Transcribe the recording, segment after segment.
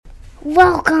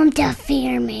Welcome to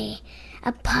Fear Me,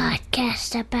 a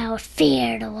podcast about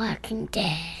Fear the Walking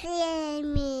Dead. Fear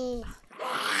me.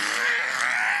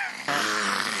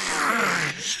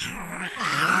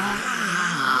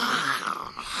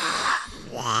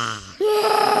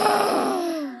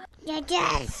 You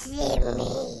just see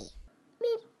me.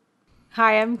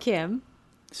 Hi, I'm Kim.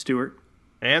 Stuart.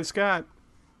 And Scott.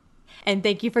 And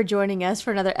thank you for joining us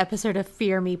for another episode of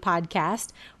Fear Me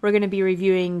podcast. We're going to be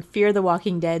reviewing Fear the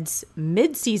Walking Dead's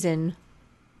mid-season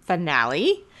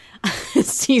finale,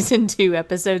 Season 2,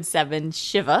 Episode 7,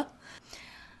 Shiva.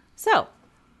 So,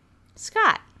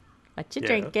 Scott, what you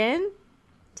drinking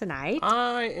tonight?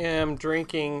 I am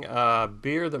drinking a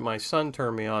beer that my son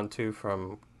turned me on to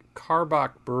from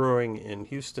Carbach Brewing in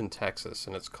Houston, Texas,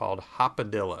 and it's called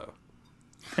Hopadillo.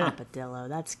 Hopadillo,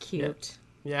 that's cute.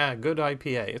 Yeah, good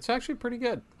IPA. It's actually pretty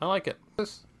good. I like it.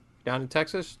 Down in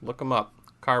Texas, look them up.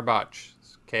 Carbach.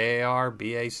 It's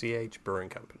K-A-R-B-A-C-H Brewing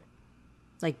Company.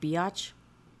 Like biatch?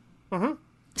 Mm-hmm.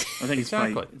 I think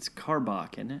Exactly. it's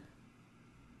Carbach, isn't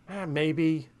it?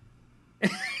 Maybe.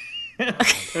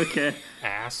 Okay.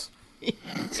 Ass.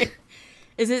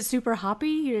 Is it super hoppy?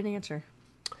 You didn't answer.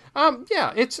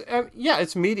 Yeah,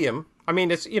 it's medium. I mean,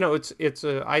 it's a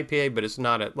IPA, but it's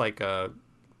not like a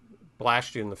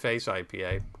blast you in the face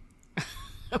IPA.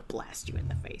 Blast you in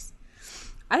the face.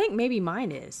 I think maybe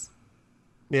mine is.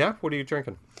 Yeah? What are you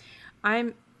drinking?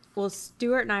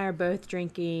 Stuart and I are both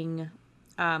drinking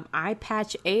Eye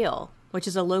Patch Ale, which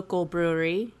is a local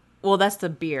brewery. Well, that's the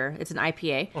beer. It's an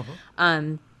IPA.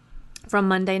 From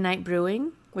Monday Night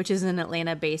Brewing, which is an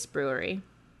Atlanta-based brewery.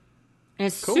 And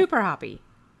it's super hoppy.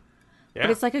 Yeah.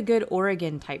 But it's like a good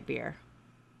Oregon type beer.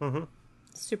 Mm-hmm.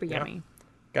 Super yummy.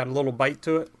 Got a little bite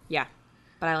to it. Yeah.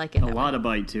 But I like it. A lot of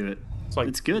bite to it.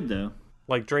 It's good, though.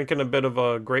 Like drinking a bit of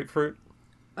a grapefruit.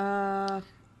 Yeah,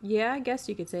 I guess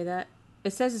you could say that.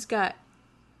 It says it's got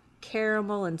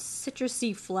caramel and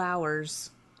citrusy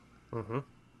flowers. Mm-hmm.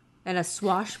 And a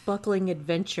swashbuckling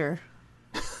adventure.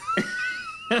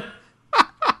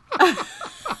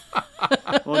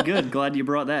 Well, good. Glad you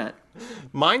brought that.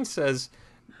 Mine says,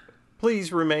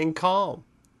 please remain calm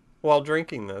while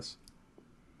drinking this.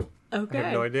 Okay. I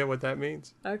have no idea what that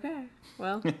means. Okay.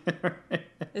 Well,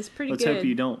 it's pretty Let's good. hope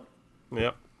you don't.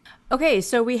 Yep. Okay,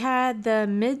 so we had the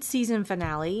mid-season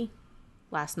finale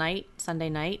last night, Sunday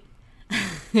night.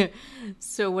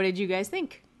 So what did you guys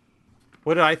think?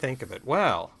 What did I think of it?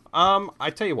 Well, I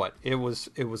tell you what, it was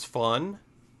fun.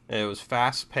 It was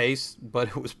fast-paced, but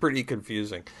it was pretty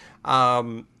confusing.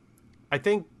 I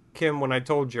think, Kim, when I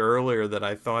told you earlier that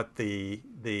I thought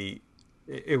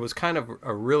it was kind of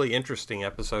a really interesting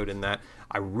episode in that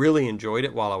I really enjoyed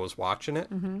it while I was watching it.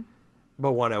 Mm-hmm.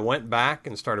 But when I went back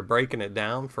and started breaking it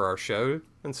down for our show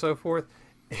and so forth,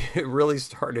 it really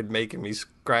started making me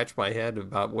scratch my head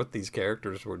about what these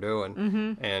characters were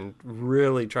doing and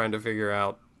really trying to figure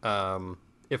out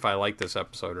if I like this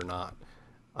episode or not.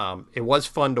 It was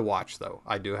fun to watch, though.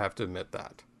 I do have to admit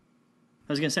that.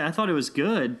 I was going to say, I thought it was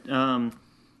good.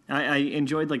 I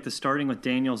enjoyed like the starting with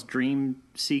Daniel's dream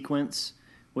sequence,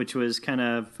 which was kind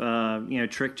of,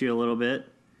 tricked you a little bit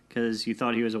because you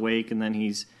thought he was awake and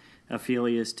then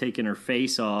Ophelia's taking her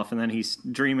face off and then he's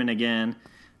dreaming again.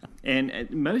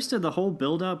 And most of the whole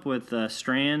build-up with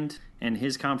Strand and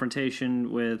his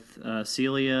confrontation with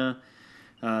Celia,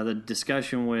 the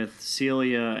discussion with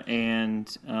Celia and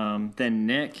then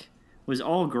Nick was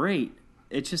all great.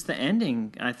 It's just the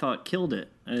ending, I thought, killed it.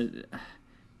 It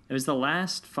was the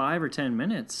last 5 or 10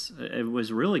 minutes. It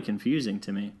was really confusing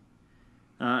to me.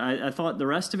 I thought the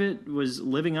rest of it was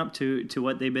living up to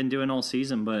what they've been doing all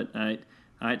season, but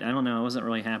I don't know. I wasn't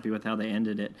really happy with how they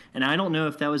ended it. And I don't know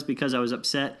if that was because I was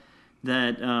upset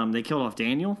that they killed off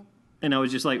Daniel, and I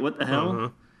was just like, what the hell?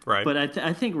 Mm-hmm. Right. But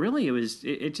I think really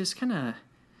it just kind of,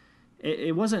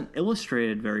 it wasn't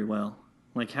illustrated very well,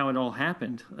 like how it all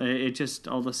happened. It just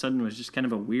all of a sudden was just kind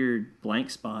of a weird blank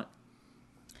spot.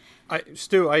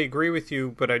 Stu, I agree with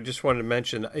you, but I just wanted to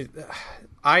mention,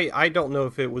 I don't know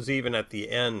if it was even at the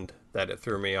end that it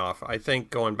threw me off. I think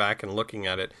going back and looking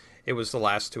at it, it was the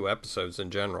last 2 episodes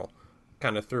in general.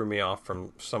 Kind of threw me off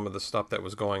from some of the stuff that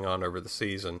was going on over the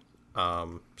season.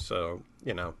 So,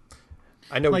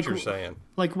 I know what you're saying.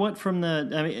 Like what from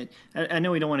I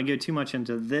know we don't want to go too much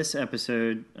into this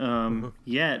episode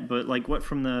yet, but like what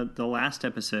from the last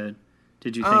episode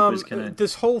did you think was kind of...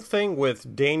 This whole thing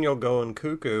with Daniel going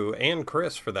cuckoo, and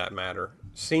Chris for that matter,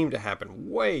 seemed to happen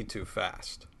way too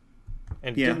fast.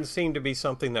 And it didn't seem to be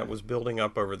something that was building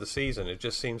up over the season. It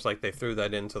just seems like they threw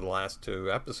that into the last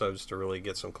 2 episodes to really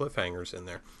get some cliffhangers in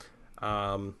there.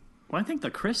 Well, I think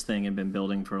the Chris thing had been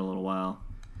building for a little while.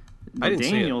 I didn't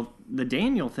see it. The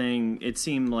Daniel thing, it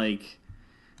seemed like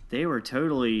they were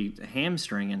totally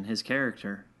hamstringing his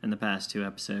character in the past 2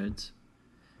 episodes.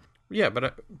 Yeah,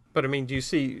 but I mean, do you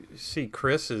see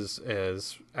Chris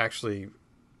as actually,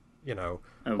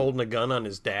 holding a gun on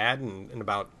his dad and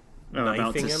about knifing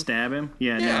about to him? Stab him?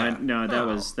 Yeah, Yeah.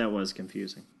 that was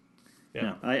confusing.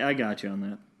 Yeah. No, I got you on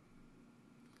that.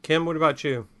 Kim, what about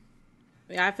you?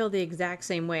 Yeah, I feel the exact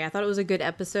same way. I thought it was a good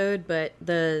episode, but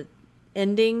the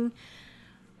ending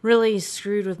really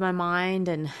screwed with my mind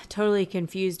and totally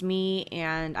confused me,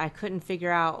 and I couldn't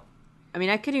figure out...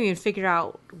 I couldn't even figure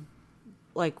out,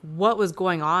 like, what was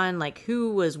going on, like,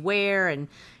 who was where, and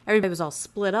everybody was all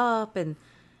split up, and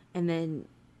then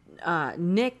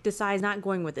Nick decides not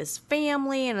going with his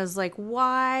family, and I was like,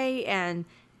 why? And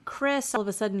Chris all of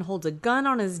a sudden holds a gun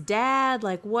on his dad,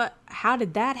 like, what? How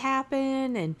did that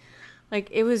happen? And, like,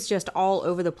 it was just all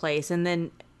over the place, and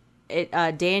then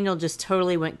Daniel just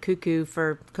totally went cuckoo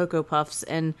for Cocoa Puffs,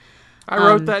 and I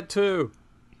wrote that too.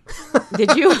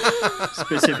 did you?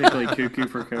 Specifically cuckoo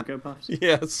for Cocoa Puffs?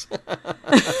 Yes.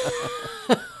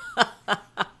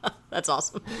 That's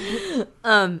awesome.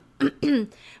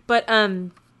 But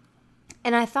and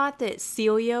I thought that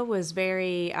Celia was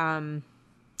very I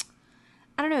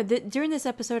don't know, during this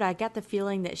episode I got the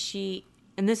feeling that she,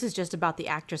 and this is just about the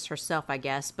actress herself, I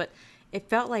guess, but it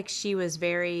felt like she was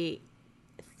very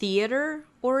theater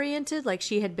oriented, like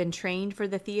she had been trained for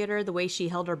the theater. The way she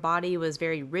held her body was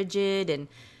very rigid, and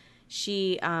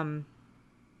she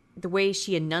the way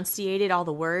she enunciated all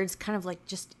the words kind of like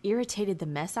just irritated the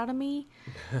mess out of me.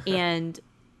 And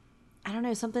I don't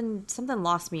know, something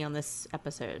lost me on this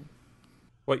episode.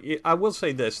 Well, I will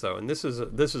say this though, and this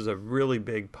is a really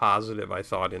big positive I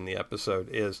thought in the episode,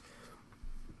 is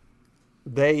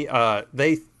they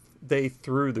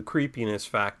threw the creepiness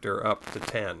factor up to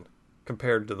 10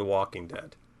 compared to The Walking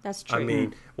Dead. That's true. I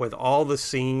mean, with all the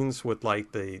scenes with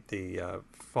like the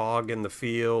fog in the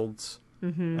fields,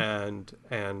 and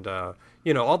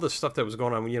all the stuff that was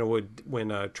going on,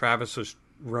 when Travis was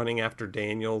running after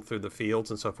Daniel through the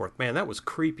fields and so forth. Man, that was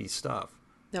creepy stuff.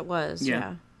 That was,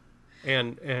 yeah.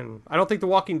 And I don't think The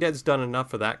Walking Dead's done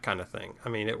enough of that kind of thing. I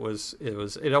mean, it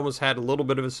almost had a little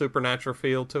bit of a supernatural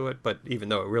feel to it, but even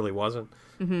though it really wasn't,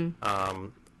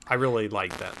 I really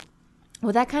liked that.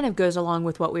 Well, that kind of goes along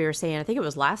with what we were saying. I think it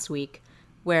was last week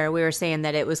where we were saying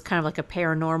that it was kind of like a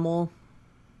paranormal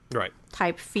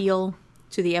type feel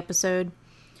to the episode.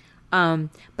 But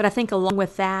I think along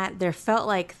with that, there felt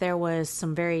like there was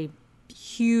some very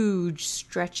huge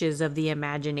stretches of the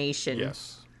imagination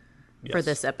for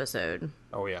this episode.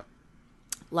 Oh, yeah.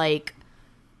 Like,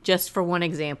 just for one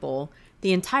example,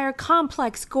 the entire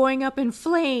complex going up in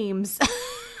flames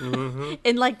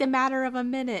in like the matter of a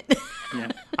minute.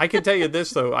 Yeah. I can tell you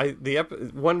this, though.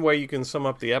 One way you can sum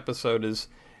up the episode is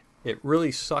it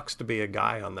really sucks to be a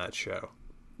guy on that show.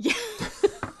 Yeah.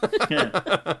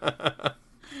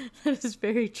 That is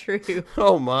very true.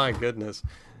 Oh, my goodness.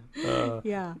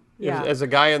 Yeah. As a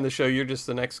guy on the show, you're just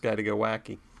the next guy to go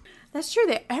wacky. That's true.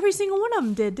 Every single one of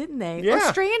them did, didn't they? Yeah.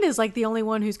 Well, Strand is like the only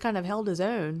one who's kind of held his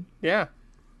own. Yeah,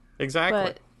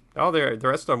 exactly. But the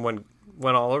rest of them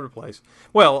went all over the place.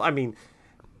 Well, I mean,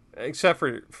 except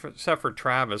for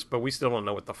Travis, but we still don't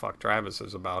know what the fuck Travis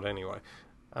is about anyway.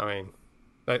 I mean,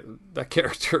 that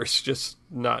character is just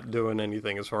not doing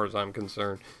anything as far as I'm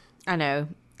concerned. I know.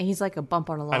 He's like a bump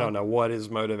on a log. I don't know what his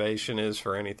motivation is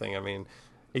for anything. I mean,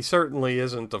 he certainly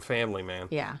isn't a family man.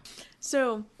 Yeah.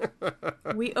 So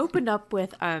we opened up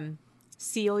with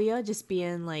Celia just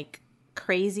being like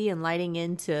crazy and lighting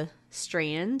into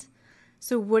Strand.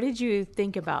 So what did you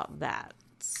think about that?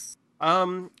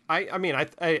 It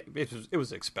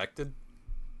was expected.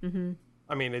 Mm-hmm.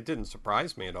 I mean, it didn't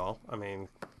surprise me at all. I mean,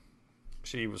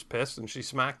 she was pissed and she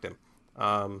smacked him.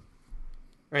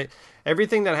 Right.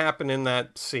 Everything that happened in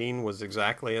that scene was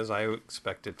exactly as I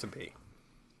expected it to be.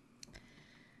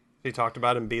 She talked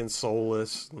about him being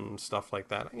soulless and stuff like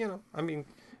that. I mean,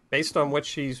 based on what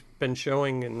she's been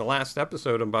showing in the last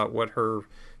episode about what her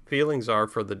feelings are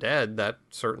for the dead, that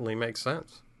certainly makes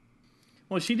sense.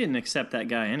 Well, she didn't accept that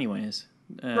guy anyways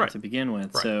to begin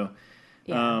with. Right. So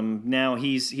now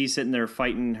he's sitting there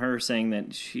fighting her, saying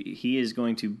that he is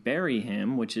going to bury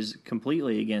him, which is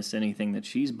completely against anything that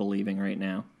she's believing right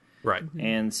now. Right.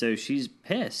 And so she's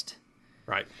pissed.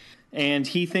 Right. And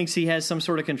he thinks he has some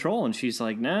sort of control, and she's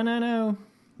like, no,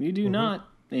 you do not.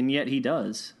 And yet he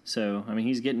does. So, I mean,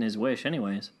 he's getting his wish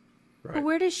anyways. Right. But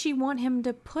where does she want him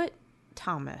to put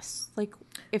Thomas? Like,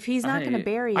 if he's not going to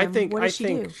bury him, what does she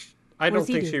do? I don't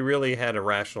think she really had a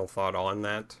rational thought on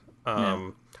that.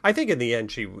 I think in the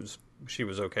end she was she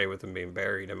was okay with him being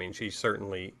buried. I mean, she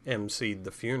certainly emceed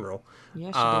the funeral.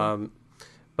 Yeah, she did.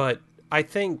 But I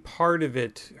think part of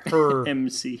it, her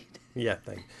MC. yeah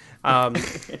thing.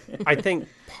 I think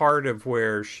part of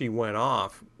where she went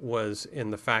off was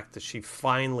in the fact that she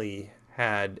finally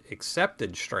had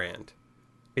accepted Strand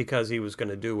because he was going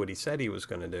to do what he said he was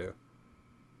going to do.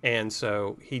 And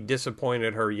so he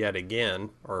disappointed her yet again,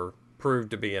 or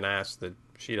proved to be an ass that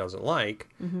she doesn't like.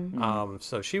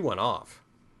 So she went off.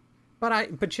 But I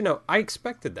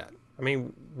expected that. I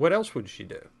mean, what else would she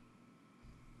do?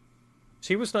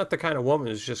 She was not the kind of woman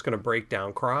who's just going to break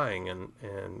down crying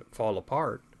and fall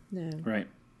apart. No. Right.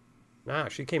 Nah,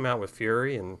 she came out with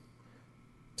fury and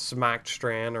smacked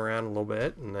Strand around a little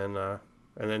bit, and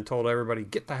then told everybody,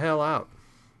 "Get the hell out."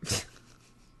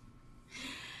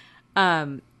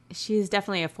 She is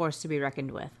definitely a force to be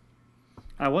reckoned with.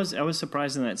 I was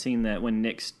surprised in that scene that when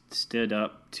Nick stood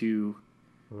up to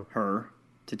her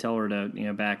to tell her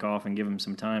to back off and give him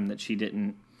some time, that she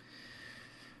didn't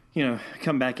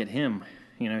come back at him.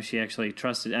 She actually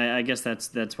trusted. I guess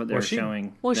that's what they're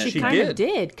showing. Well, she kind of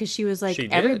did, because she was like,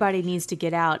 everybody needs to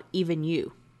get out, even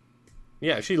you.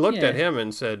 Yeah, she looked at him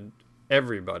and said,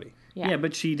 "Everybody." Yeah,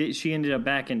 but she ended up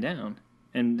backing down.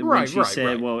 And when she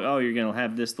said, "Well, you're going to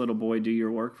have this little boy do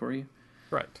your work for you."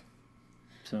 Right.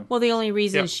 So. Well, the only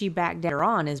reason she backed down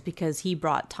on is because he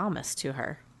brought Thomas to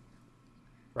her.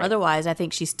 Right. Otherwise, I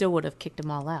think she still would have kicked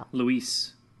them all out.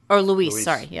 Luis,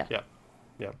 sorry, yeah.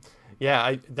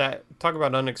 Yeah, talk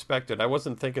about unexpected. I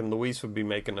wasn't thinking Luis would be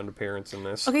making an appearance in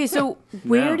this. Okay, so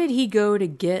where did he go to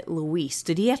get Luis?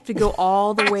 Did he have to go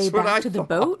all the way back to the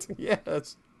boat?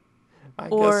 Yes. I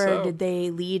guess or so. did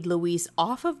they lead Luis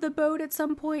off of the boat at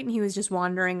some point and he was just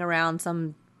wandering around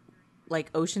some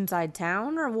oceanside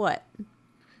town, or what?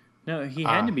 No, he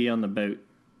had to be on the boat.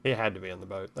 He had to be on the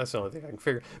boat. That's the only thing I can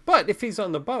figure. But if he's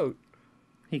on the boat,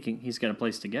 he's got a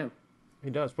place to go. He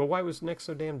does. But why was Nick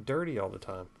so damn dirty all the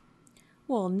time?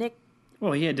 Well, Nick...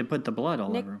 Well, he had to put the blood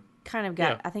all over him. Kind of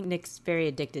got... I think Nick's very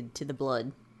addicted to the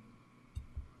blood.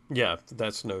 Yeah,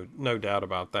 that's no doubt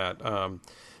about that.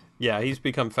 Yeah, he's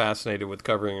become fascinated with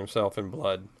covering himself in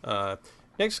blood.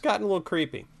 Nick's gotten a little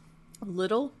creepy. A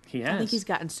little? He has. I think he's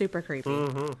gotten super creepy.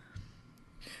 Mm-hmm.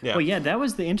 Yeah. Well, yeah, that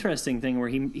was the interesting thing where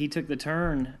he took the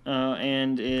turn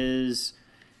and is,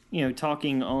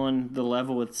 talking on the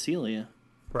level with Celia.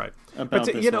 Right. About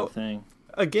this whole thing.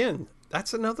 Again,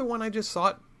 that's another one I just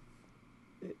thought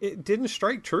it didn't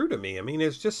strike true to me. I mean,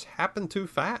 it's just happened too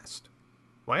fast.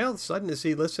 Why all of a sudden is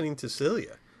he listening to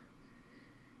Celia?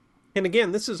 And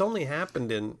again, this has only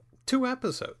happened in 2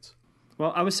 episodes.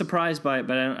 Well, I was surprised by it,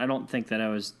 but I don't think that I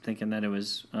was thinking that it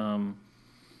was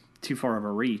too far of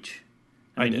a reach.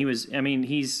 He's,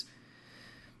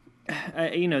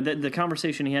 the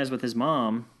conversation he has with his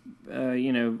mom,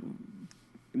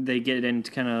 they get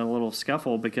into kind of a little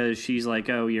scuffle because she's like,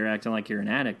 "Oh, you're acting like you're an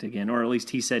addict again," or at least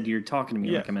he said, "You're talking to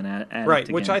me like I'm an addict right?"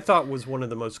 again. Which I thought was one of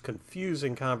the most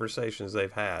confusing conversations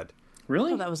they've had.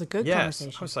 Really? Oh, that was a good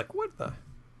conversation. I was like, "What the?"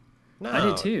 No, I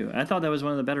did too. I thought that was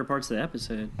one of the better parts of the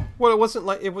episode. Well,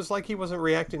 it was like he wasn't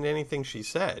reacting to anything she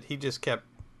said. He just kept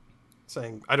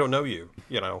saying, "I don't know you.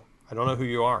 I don't know who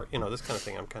you are." This kind of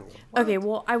thing. I'm kind of like, okay.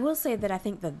 Well, I will say that I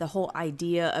think that the whole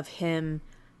idea of him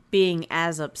being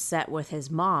as upset with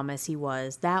his mom as he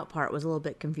was, that part was a little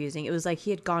bit confusing. It was like he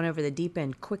had gone over the deep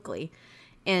end quickly,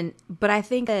 but I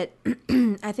think that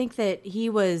he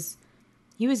was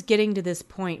getting to this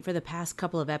point for the past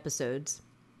couple of episodes.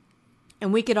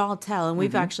 And we could all tell, and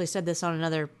we've actually said this on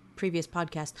another previous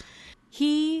podcast,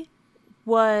 he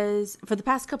was, for the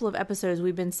past couple of episodes,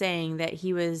 we've been saying that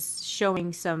he was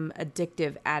showing some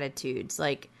addictive attitudes.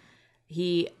 Like,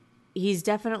 he's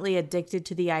definitely addicted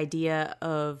to the idea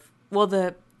of, well,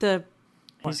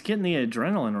 he's getting the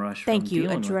adrenaline rush. Thank you,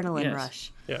 adrenaline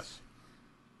rush. Yes.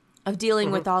 Of dealing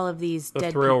with all of these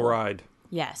dead thrill people. ride.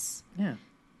 Yes. Yeah.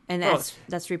 And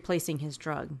that's replacing his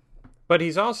drug. But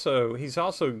he's also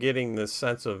getting this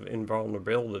sense of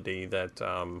invulnerability that,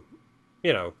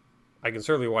 I can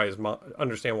certainly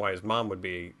understand why his mom would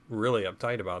be really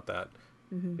uptight about that,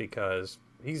 because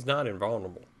he's not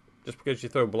invulnerable. Just because you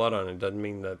throw blood on it doesn't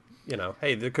mean that,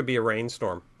 hey, there could be a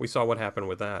rainstorm. We saw what happened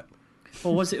with that.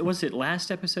 Well, was it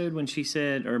last episode when she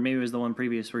said, or maybe it was the one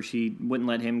previous where she wouldn't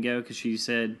let him go because she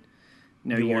said,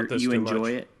 "No, you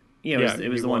enjoy it." Yeah, it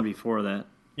was the one before that.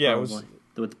 Yeah, probably, it was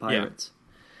with the pirates.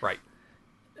 Yeah. Right.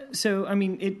 So,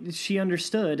 she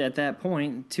understood at that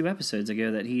point 2 episodes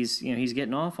ago that he's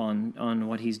getting off on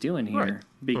what he's doing here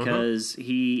because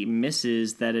he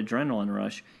misses that adrenaline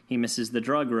rush. He misses the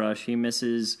drug rush. He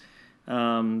misses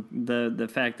the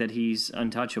fact that he's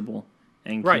untouchable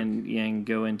and can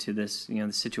go into this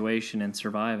the situation and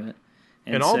survive it.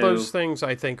 And all those things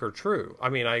I think are true. I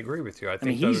mean, I agree with you. I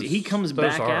think he comes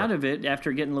back out of it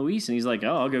after getting Luis, and he's like,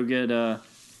 "Oh, I'll go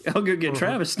get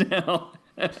Travis now."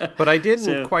 But I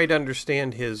didn't quite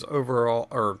understand his overall,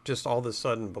 or just all of a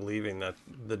sudden believing that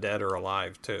the dead are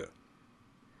alive too.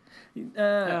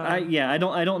 I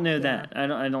don't know that.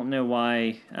 I don't know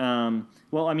why.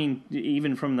 Well, I mean,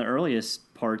 even from the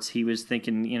earliest parts, he was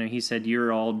thinking. He said,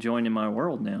 "You're all joining my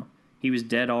world now." He was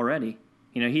dead already.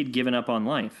 He'd given up on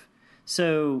life.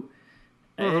 So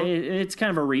it's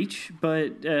kind of a reach,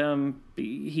 but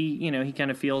he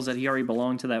kind of feels that he already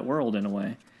belonged to that world in a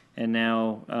way, and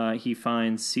now he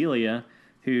finds Celia,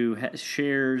 who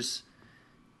shares,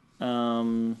 I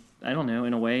don't know,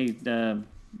 in a way,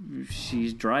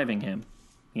 she's driving him,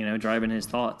 driving his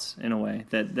thoughts in a way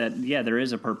that there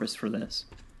is a purpose for this.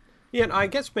 Yeah, and I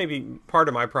guess maybe part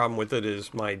of my problem with it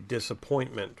is my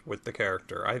disappointment with the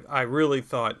character. I really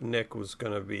thought Nick was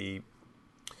going to be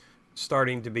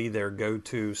starting to be their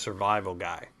go-to survival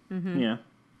guy. Mm-hmm. Yeah.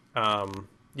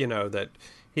 That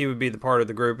he would be the part of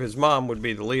the group. His mom would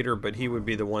be the leader, but he would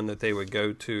be the one that they would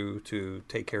go to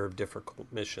take care of difficult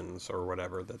missions or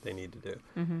whatever that they need to do.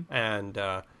 Mm-hmm. And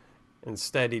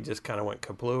instead, he just kind of went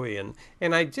kablooey.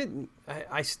 And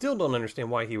I still don't understand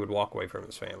why he would walk away from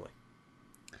his family.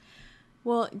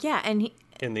 Well, yeah, and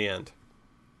in the end.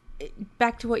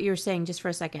 Back to what you were saying just for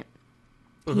a second.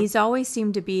 Mm-hmm. He's always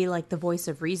seemed to be like the voice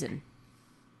of reason.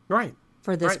 Right.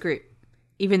 For this group.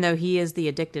 Even though he is the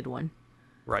addicted one.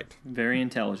 Right. Very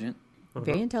intelligent. Mm-hmm.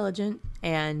 Very intelligent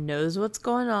and knows what's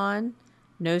going on.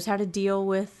 Knows how to deal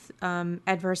with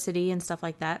adversity and stuff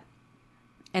like that.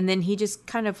 And then he just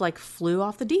kind of like flew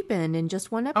off the deep end in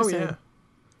just one episode. Oh, yeah.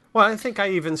 Well, I think I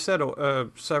even said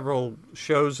several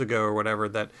shows ago or whatever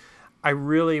that I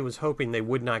really was hoping they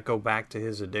would not go back to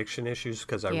his addiction issues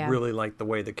because I really liked the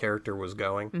way the character was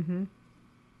going. Mm-hmm.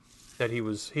 That he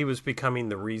was becoming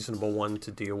the reasonable one to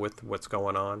deal with what's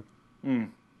going on. Mm.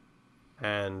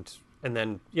 And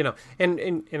then,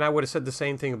 and I would have said the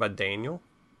same thing about Daniel.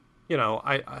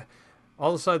 I all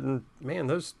of a sudden, man,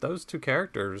 those two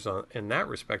characters in that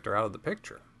respect are out of the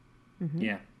picture. Mm-hmm.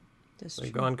 Yeah.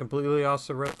 They've gone completely off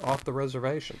the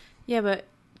reservation. Yeah, but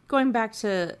going back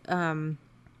to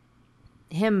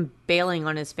him bailing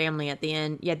on his family at the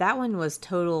end, that one was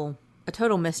a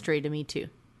total mystery to me too.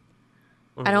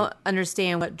 Mm-hmm. I don't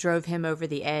understand what drove him over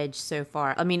the edge so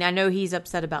far. I mean, I know he's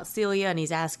upset about Celia and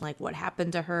he's asking like what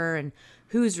happened to her and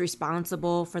who's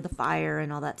responsible for the fire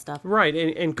and all that stuff. Right,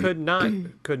 and could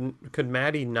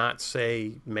Maddie not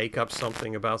make up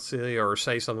something about Celia or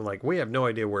say something like we have no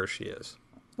idea where she is,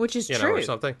 which is true, or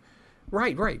something.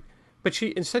 Right, but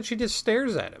she just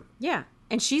stares at him. Yeah.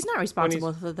 And she's not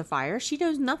responsible for the fire. She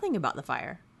knows nothing about the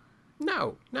fire.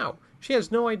 No. She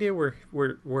has no idea where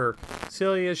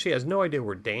Celia is. She has no idea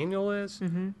where Daniel is.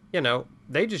 Mm-hmm.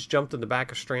 They just jumped in the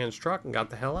back of Strand's truck and got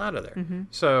the hell out of there. Mm-hmm.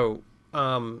 So,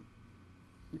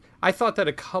 I thought that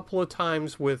a couple of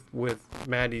times with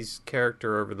Maddie's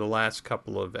character over the last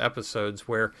couple of episodes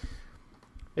where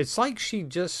it's like she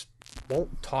just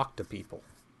won't talk to people.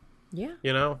 Yeah.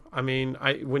 I mean,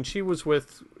 when she was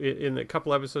in a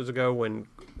couple episodes ago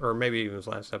or maybe even it was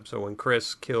last episode when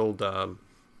Chris killed the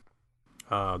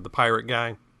pirate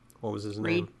guy. What was his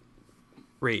name?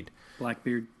 Reed.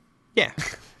 Blackbeard. Yeah.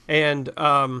 And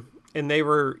they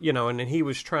were, and then he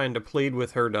was trying to plead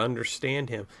with her to understand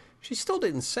him. She still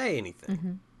didn't say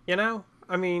anything. Mm-hmm.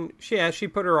 I mean, she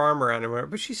put her arm around him,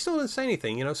 but she still didn't say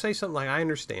anything. Say something like, I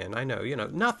understand, I know,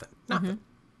 nothing. Mm-hmm.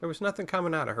 There was nothing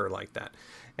coming out of her like that.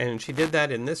 And she did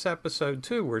that in this episode,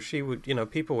 too, where she would,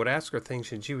 people would ask her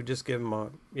things, and she would just give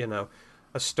them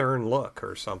a stern look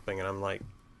or something. And I'm like,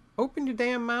 open your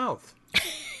damn mouth.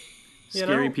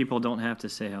 Scary people don't have to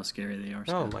say how scary they are,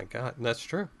 Scott. Oh, my God. That's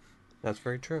true. That's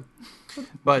very true.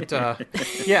 But,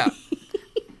 yeah,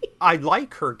 I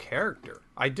like her character.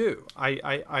 I do.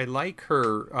 I like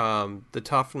her, the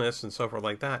toughness and so forth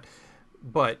like that.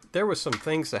 But there was some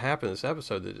things that happened in this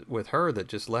episode with her that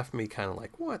just left me kind of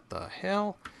like, what the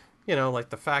hell? Like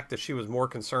the fact that she was more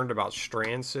concerned about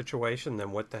Strand's situation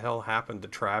than what the hell happened to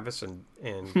Travis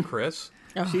and Chris.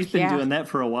 She's been doing that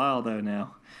for a while, though,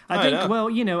 now. I think,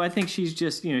 well, I think she's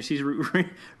just, she's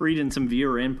reading some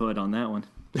viewer input on that one.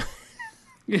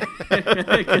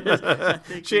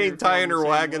 She ain't tying her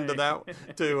wagon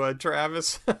to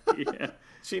Travis. Yeah.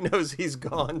 She knows he's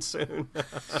gone soon.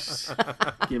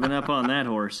 Giving up on that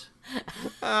horse.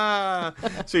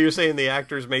 So you're saying the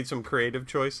actors made some creative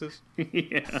choices?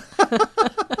 Yeah.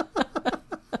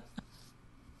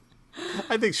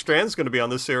 I think Strand's going to be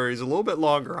on the series a little bit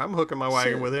longer. I'm hooking my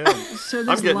wagon with him. So this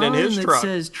I'm getting in his truck.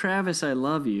 Says, Travis, I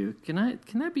love you. Can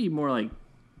that be more like,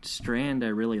 Strand, I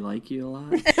really like you a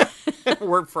lot?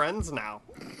 We're friends now.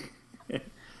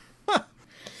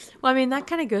 Well, I mean, that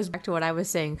kind of goes back to what I was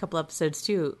saying a couple episodes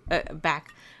too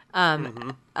back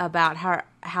about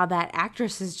how that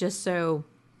actress is just so.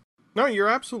 No, you're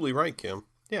absolutely right, Kim.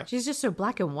 Yeah. She's just so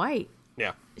black and white.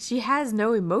 Yeah. She has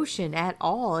no emotion at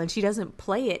all, and she doesn't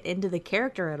play it into the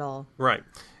character at all. Right.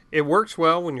 It works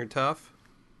well when you're tough.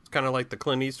 It's kind of like the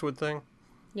Clint Eastwood thing.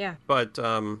 Yeah. But,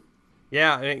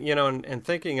 yeah, and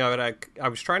thinking of it, I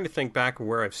was trying to think back of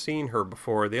where I've seen her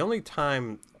before. The only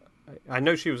time, I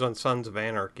know she was on Sons of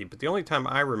Anarchy, but the only time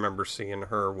I remember seeing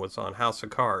her was on House of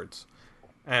Cards.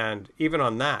 And even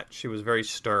on that, she was very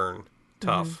stern,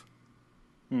 tough.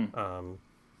 Mm-hmm.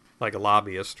 Like a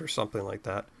lobbyist or something like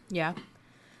that. Yeah.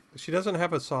 She doesn't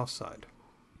have a soft side.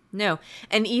 No.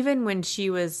 And even when she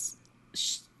was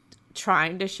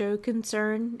trying to show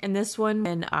concern in this one,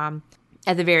 and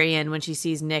at the very end when she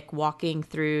sees Nick walking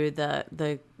through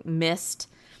the mist,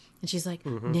 and she's like,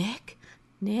 Nick?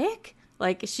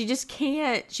 Like, she just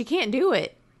can't do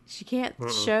it. She can't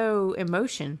show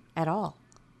emotion at all.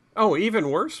 Oh, even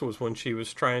worse was when she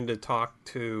was trying to talk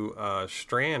to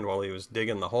Strand while he was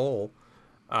digging the hole.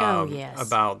 Yes.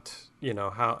 About,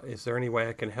 how is there any way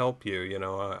I can help you?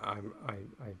 I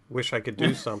wish I could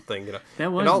do something.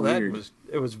 That was and all weird.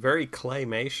 It was very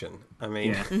claymation. I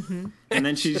mean, yeah. And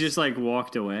then she just like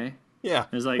walked away. Yeah.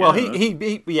 It was like, well, he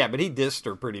but he dissed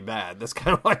her pretty bad. That's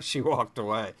kind of why she walked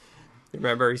away.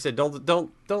 Remember, he said,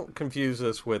 "Don't confuse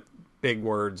us with big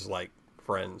words like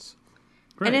friends."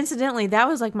 Right. And incidentally, that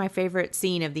was like my favorite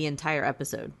scene of the entire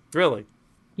episode. Really?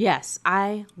 Yes,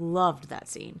 I loved that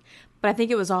scene. But I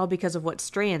think it was all because of what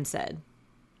Strand said.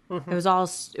 Mm-hmm. It was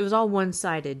all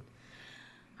one-sided.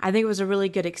 I think it was a really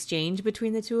good exchange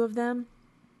between the two of them.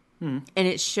 And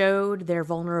it showed their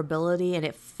vulnerability, and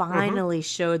it finally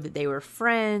showed that they were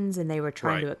friends and they were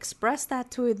trying to express that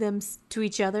to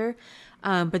each other.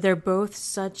 But they're both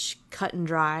such cut and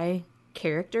dry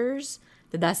characters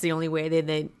that's the only way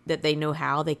that they know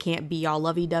how. They can't be all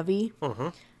lovey-dovey. Mm-hmm.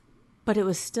 But it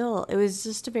was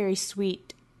just a very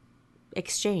sweet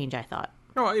exchange, I thought.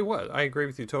 No, it was. I agree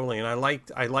with you totally, and I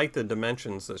like the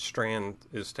dimensions that Strand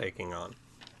is taking on.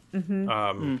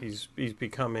 Mm-hmm. He's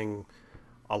becoming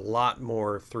a lot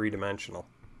more three-dimensional.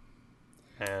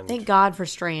 And thank God for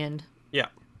Strand. Yeah,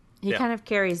 he kind of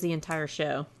carries the entire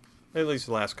show. At least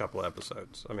the last couple of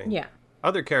episodes. I mean, yeah,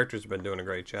 other characters have been doing a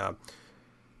great job.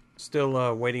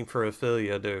 Still waiting for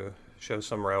Ophelia to show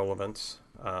some relevance.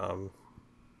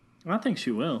 I think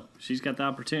she will. She's got the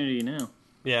opportunity now.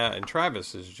 Yeah, and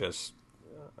Travis is just,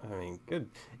 good.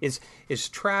 Is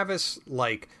Travis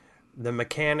like the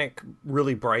mechanic,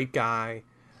 really bright guy,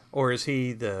 or is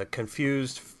he the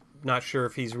confused, not sure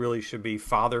if he's really should be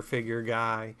father figure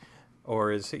guy,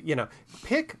 or is he,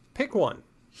 pick one,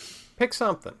 pick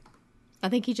something. I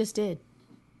think he just did.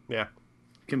 Yeah.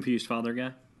 Confused father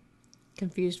guy.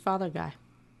 Confused father guy.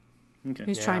 Okay.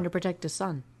 Who's trying to protect his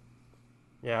son.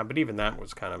 Yeah, but even that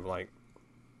was kind of like,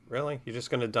 really? You're just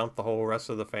going to dump the whole rest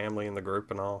of the family and the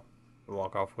group and all and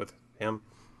walk off with him?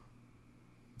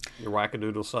 Your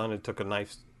wackadoodle son had took a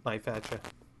knife at you?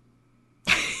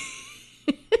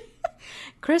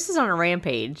 Chris is on a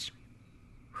rampage.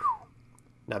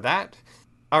 Now that...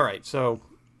 All right, so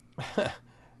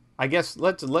I guess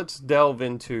let's delve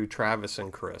into Travis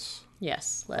and Chris.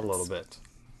 Yes, let's. A little bit.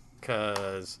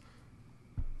 Because,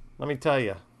 let me tell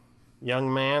you,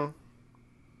 young man...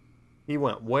 He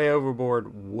went way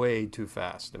overboard, way too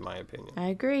fast, in my opinion. I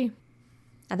agree.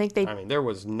 I think there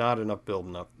was not enough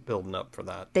building up for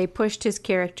that. They pushed his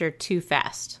character too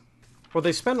fast. Well,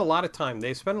 they spend a lot of time.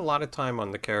 They spend a lot of time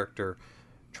on the character,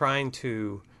 trying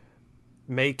to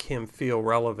make him feel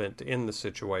relevant in the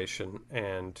situation,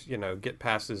 and get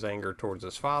past his anger towards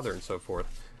his father and so forth.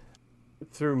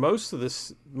 Through most of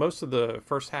the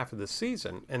first half of the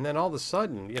season, and then all of a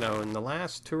sudden, in the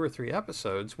last 2 or 3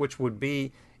 episodes, which would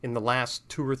be in the last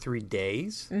 2 or 3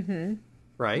 days,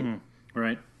 right?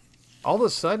 Right. All of a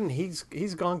sudden, he's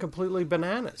gone completely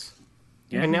bananas,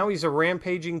 and now he's a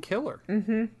rampaging killer.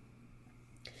 Mm-hmm.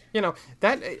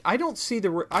 That I don't see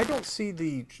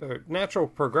the natural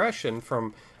progression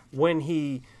from when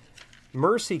he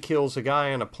mercy kills a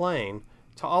guy on a plane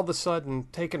to all of a sudden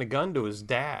taking a gun to his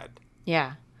dad.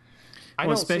 Yeah.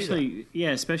 Especially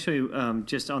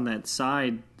just on that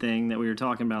side thing that we were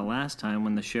talking about last time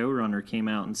when the showrunner came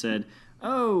out and said,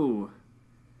 "Oh,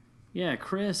 yeah,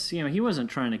 Chris, he wasn't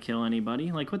trying to kill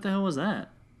anybody. Like, what the hell was that?"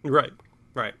 Right.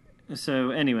 So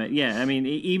anyway, yeah, I mean,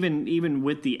 even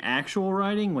with the actual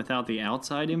writing, without the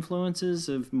outside influences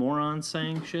of morons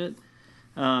saying shit,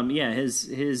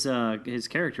 his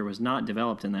character was not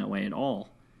developed in that way at all.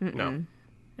 No.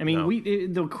 I mean,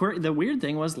 No. the weird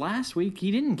thing was last week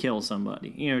he didn't kill somebody.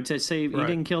 To save, Right. he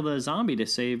didn't kill the zombie to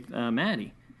save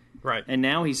Maddie, Right. and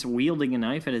now he's wielding a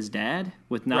knife at his dad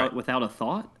Right. without a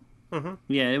thought. Mm-hmm.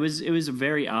 Yeah, it was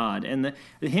very odd, and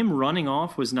him running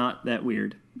off was not that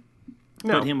weird,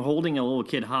 No. but him holding a little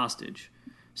kid hostage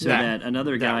so that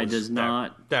another guy does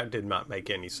not. That did not make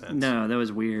any sense. No, that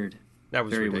was weird. That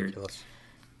was very ridiculous.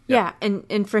 Yeah,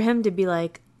 and for him to be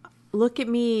like, look at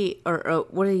me, or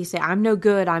what did he say? I'm no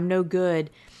good. I'm no good.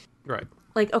 Right.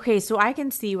 Like, okay, so I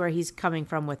can see where he's coming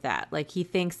from with that. Like, he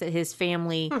thinks that his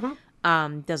family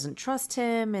doesn't trust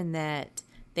him and that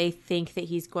they think that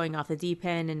he's going off the deep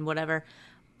end and whatever.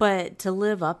 But to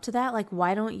live up to that, like,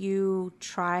 why don't you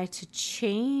try to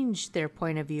change their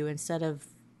point of view instead of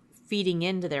feeding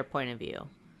into their point of view?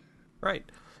 Right.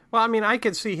 Well, I mean, I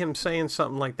could see him saying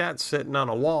something like that sitting on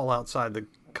a wall outside the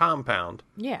compound.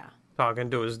 Yeah.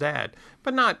 Talking to his dad,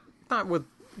 but not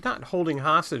holding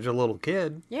hostage a little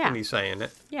kid when he's saying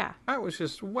it. Yeah. That was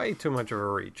just way too much of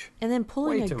a reach. And then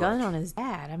pulling Way a too gun much. on his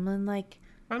dad. I mean, like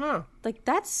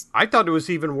that's... I thought it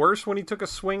was even worse when he took a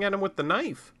swing at him with the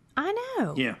knife. I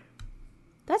know. Yeah,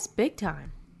 That's big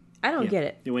time. I don't get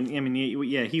it.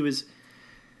 He was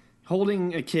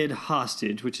holding a kid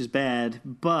hostage, which is bad,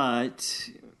 but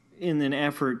in an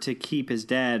effort to keep his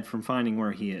dad from finding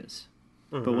where he is.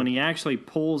 Mm-hmm. But when he actually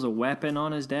pulls a weapon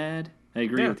on his dad, I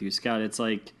agree with you, Scott. It's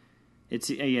like,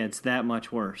 it's that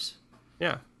much worse.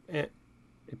 Yeah.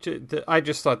 I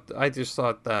just thought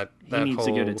that He needs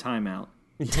to go to timeout.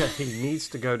 Yeah, he needs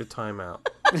to go to timeout.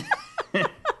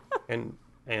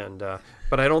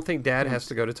 But I don't think Dad has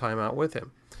to go to timeout with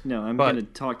him. No, I'm going to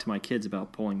talk to my kids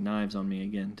about pulling knives on me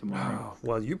again tomorrow. Oh,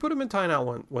 well, you put him in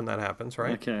timeout when that happens,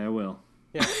 right? Okay, I will.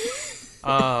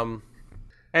 Yeah.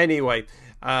 Anyway,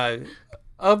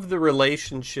 of the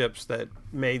relationships that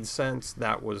made sense,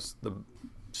 that was the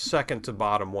second to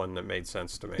bottom one that made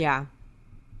sense to me. Yeah,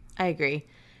 I agree.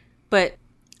 But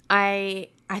I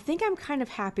think I'm kind of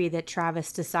happy that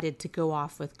Travis decided to go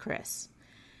off with Chris.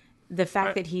 The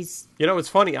fact that he's... You know, it's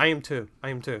funny. I am too.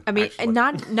 I mean, and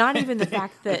not even the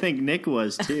fact that... I think Nick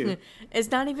was too.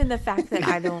 It's not even the fact that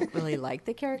I don't really like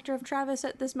the character of Travis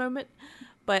at this moment.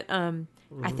 But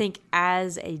I think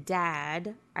as a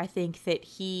dad, I think that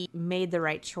he made the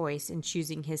right choice in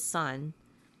choosing his son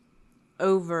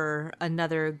over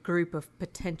another group of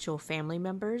potential family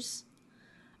members.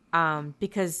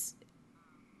 Because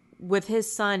with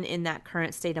his son in that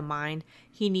current state of mind,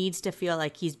 he needs to feel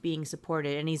like he's being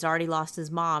supported. And he's already lost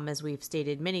his mom, as we've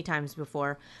stated many times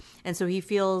before. And so he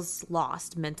feels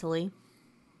lost mentally.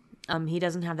 He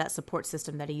doesn't have that support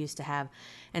system that he used to have.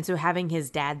 And so having his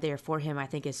dad there for him, I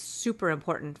think, is super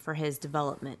important for his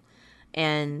development.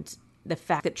 And the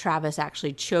fact that Travis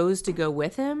actually chose to go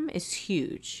with him is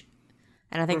huge.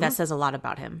 And I think that says a lot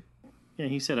about him. Yeah,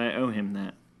 he said I owe him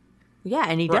that. Yeah,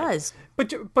 and he does.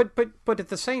 But at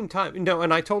the same time, no,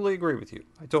 and I totally agree with you.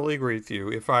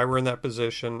 If I were in that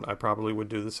position, I probably would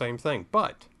do the same thing.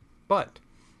 But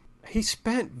he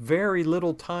spent very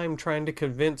little time trying to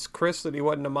convince Chris that he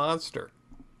wasn't a monster.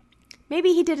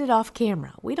 Maybe he did it off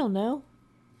camera. We don't know.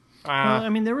 Well, I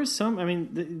mean, there was some. I mean,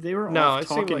 they were off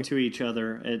talking to each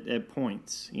other at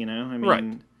points. I mean,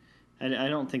 right. I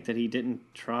don't think that he didn't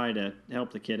try to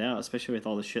help the kid out, especially with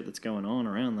all the shit that's going on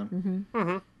around them.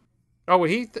 Mm-hmm. Oh, well,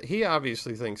 he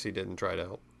obviously thinks he didn't try to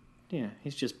help. Yeah,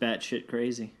 he's just batshit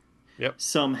crazy. Yep.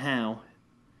 Somehow.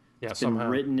 Yeah, it's been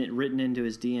written into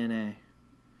his DNA.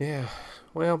 Yeah.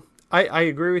 Well, I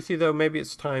agree with you, though. Maybe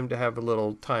it's time to have a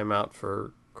little time out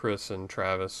for Chris and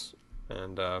Travis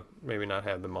and maybe not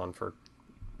have them on for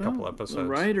a couple episodes. The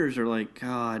writers are like,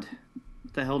 God,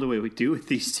 what the hell do we do with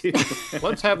these two?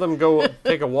 Let's have them go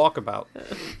take a walkabout.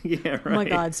 Yeah, right. Oh, my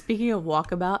God. Speaking of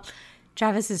walkabout,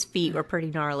 Travis's feet were pretty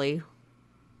gnarly.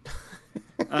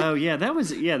 Oh, yeah, that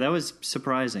was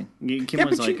surprising. Kim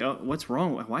was like, oh, what's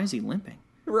wrong? Why is he limping?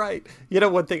 Right. You know,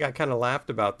 one thing I kind of laughed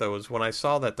about, though, is when I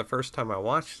saw that the first time I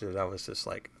watched it, I was just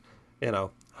like, I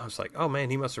was like, oh,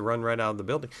 man, he must have run right out of the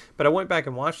building. But I went back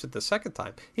and watched it the second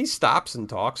time. He stops and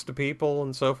talks to people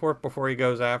and so forth before he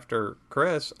goes after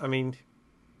Chris. I mean,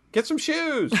 get some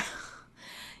shoes.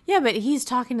 Yeah, but he's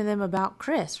talking to them about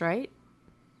Chris, right?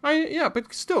 Yeah,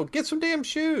 but still, get some damn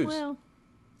shoes. Well,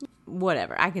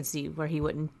 whatever. I can see where he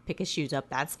wouldn't pick his shoes up.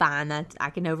 That's fine. I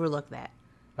can overlook that.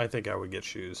 I think I would get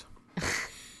shoes.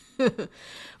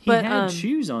 He had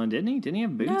shoes on, didn't he? Didn't he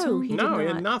have boots on? He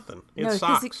had nothing. He had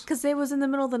socks. Because it was in the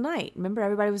middle of the night. Remember,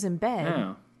 everybody was in bed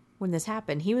Oh. when this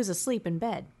happened. He was asleep in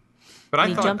bed. But And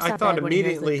he jumps I out of thought bed when he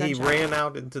hears the immediately he gunshot. ran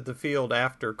out into the field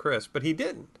after Chris, but he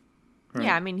didn't. Right.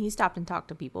 Yeah, I mean, he stopped and talked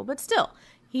to people. But still,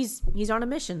 he's on a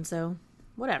mission, so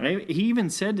whatever. He even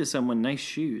said to someone, "Nice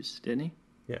shoes," didn't he?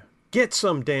 Yeah. Get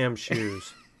some damn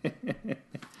shoes.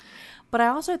 But I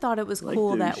also thought it was Like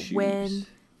cool those that shoes. when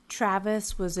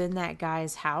Travis was in that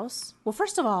guy's house. Well,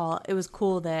 first of all, it was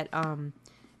cool that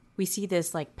we see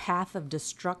this like path of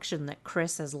destruction that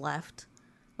Chris has left,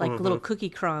 like little cookie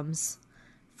crumbs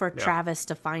for Travis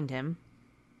to find him,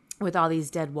 with all these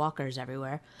dead walkers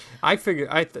everywhere. I figured.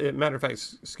 Matter of fact,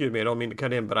 excuse me, I don't mean to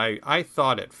cut in, but I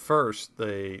thought at first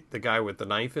the guy with the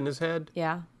knife in his head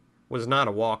Yeah, was not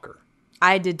a walker.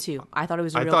 I did too. I thought it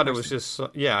was. I thought it was just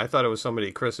I thought it was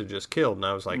somebody Chris had just killed, and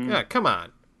I was like, yeah, come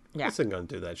on, Yeah. Chris isn't gonna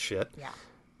do that shit.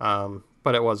 Yeah.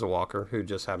 But it was a walker who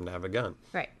just happened to have a gun.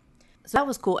 Right. So that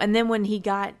was cool. And then when he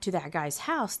got to that guy's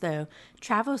house, though,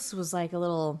 Travis was like a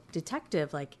little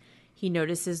detective. Like, he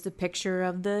notices the picture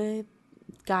of the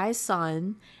guy's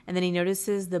son, and then he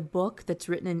notices the book that's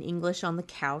written in English on the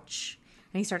couch,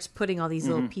 and he starts putting all these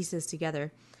little pieces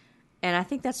together. And I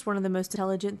think that's one of the most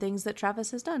intelligent things that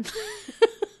Travis has done.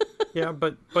 Yeah,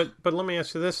 but let me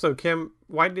ask you this though, Kim.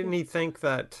 Why didn't he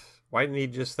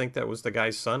just think that was the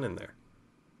guy's son in there?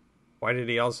 Why did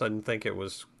he all of a sudden think it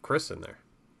was Chris in there?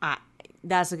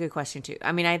 That's a good question, too.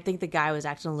 I mean, I think the guy was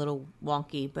acting a little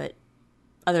wonky, but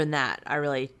other than that, I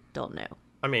really don't know.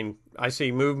 I mean, I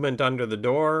see movement under the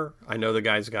door. I know the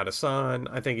guy's got a son.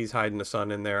 I think he's hiding the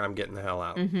son in there. I'm getting the hell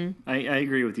out. I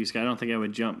agree with you, Scott. I don't think I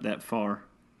would jump that far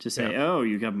to say, "Oh,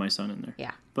 you got my son in there."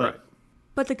 Yeah. But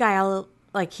But the guy,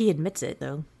 like, he admits it,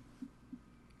 though.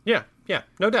 Yeah,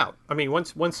 no doubt. I mean,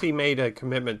 once he made a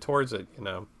commitment towards it,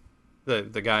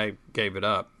 the guy gave it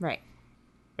up. Right.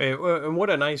 And what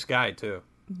a nice guy too.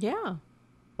 Yeah.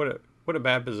 What a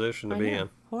bad position to be in.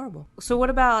 Horrible. So what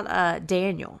about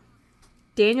Daniel?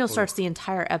 Daniel starts the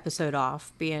entire episode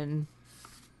off being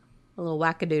a little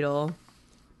wackadoodle.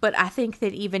 But I think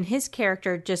that even his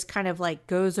character just kind of like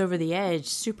goes over the edge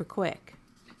super quick.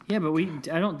 yeah, but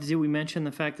did we mention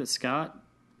the fact that Scott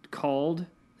called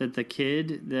that the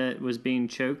kid that was being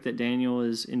choked that Daniel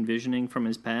is envisioning from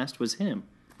his past was him?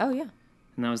 Oh, yeah.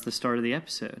 And that was the start of the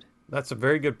episode. That's a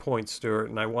very good point, Stuart,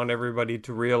 and I want everybody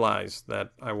to realize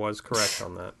that I was correct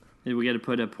on that. Did we got to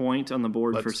put a point on the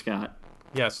board for Scott?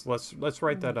 Yes, let's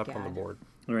write that up on the God. board.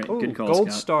 All right, Ooh, good call, gold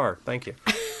Scott. star. Thank you.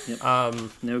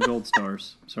 No gold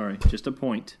stars. Sorry, just a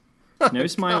point. No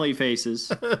smiley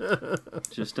faces.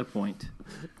 Just a point.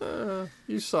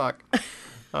 You suck.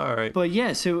 All right. But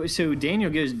yeah, so Daniel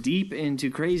goes deep into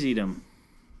crazydom.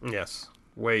 Yes,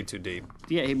 way too deep.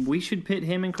 Yeah, we should pit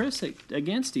him and Chris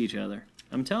against each other.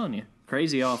 I'm telling you,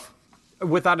 crazy off.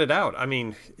 Without a doubt. I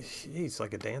mean, he's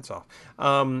like a dance-off.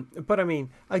 But I mean,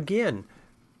 again,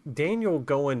 Daniel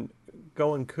going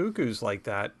cuckoos like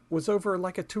that was over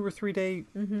like a 2 or 3 day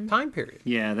time period.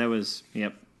 Yeah, that was,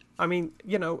 yep. I mean,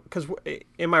 because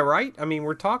am I right? I mean,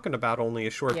 we're talking about only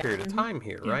a short period of time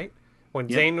here, right? When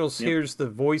Daniel hears the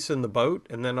voice in the boat,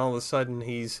 and then all of a sudden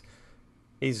he's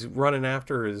running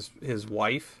after his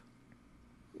wife,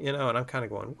 and I'm kind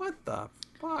of going, what the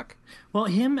fuck? Well,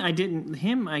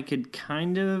 I could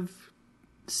kind of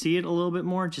see it a little bit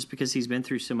more just because he's been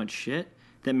through so much shit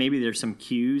that maybe there's some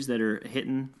cues that are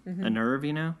hitting a nerve,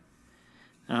 and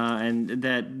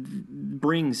that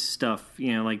brings stuff,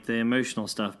 like the emotional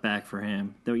stuff back for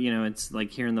him. Though, it's like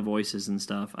hearing the voices and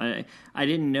stuff. I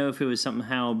didn't know if it was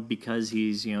somehow because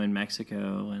he's, in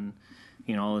Mexico and,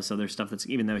 all this other stuff that's,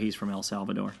 even though he's from El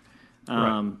Salvador.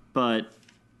 Right. But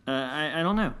I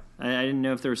don't know. I didn't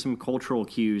know if there were some cultural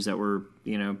cues that were,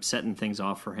 setting things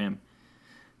off for him.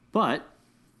 But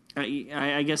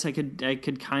I guess I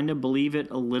could kind of believe it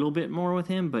a little bit more with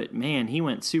him. But man, he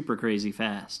went super crazy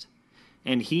fast.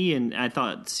 And I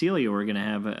thought Celia were going to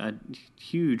have a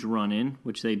huge run-in,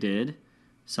 which they did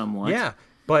somewhat. Yeah,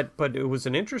 but it was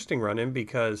an interesting run-in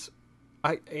because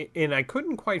I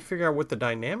couldn't quite figure out what the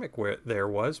dynamic there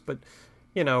was. But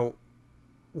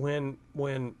when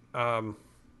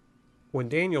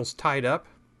Daniel's tied up,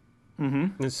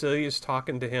 and Celia's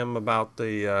talking to him about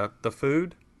the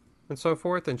food and so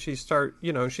forth, and she's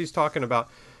talking about,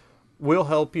 we'll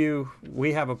help you,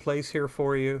 we have a place here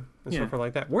for you, and so forth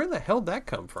like that. Where the hell did that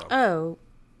come from? Oh,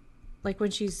 like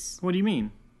when she's... What do you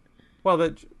mean? Well,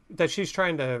 that she's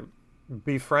trying to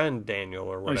befriend Daniel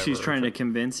or whatever. Oh, she's trying to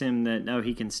convince him that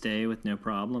he can stay with no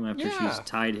problem after she's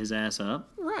tied his ass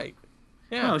up? Right.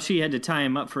 Yeah. Oh, she had to tie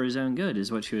him up for his own good,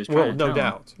 is what she was trying to tell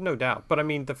him. No doubt. But I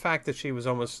mean, the fact that she was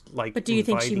almost like But do you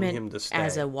think she inviting meant him to stay.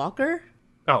 as a walker?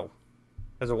 Oh,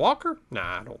 as a walker?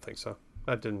 Nah, I don't think so.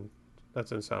 That didn't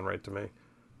sound right to me.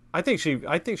 I think she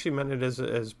meant it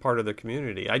as part of the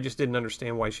community. I just didn't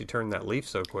understand why she turned that leaf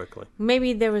so quickly.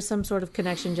 Maybe there was some sort of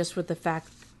connection just with the fact,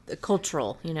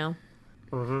 cultural,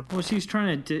 Well, she's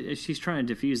trying to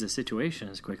diffuse the situation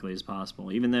as quickly as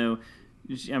possible. Even though,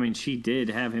 I mean, she did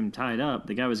have him tied up.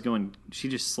 The guy was going. She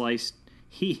just sliced.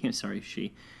 He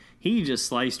just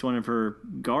sliced one of her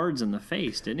guards in the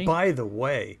face, didn't he? By the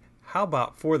way, how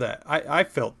about for that? I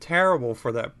felt terrible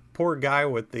for that poor guy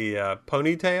with the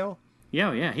ponytail.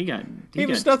 Yeah. He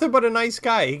was nothing but a nice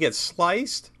guy. He gets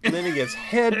sliced, and then he gets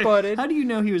headbutted. How do you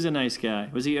know he was a nice guy?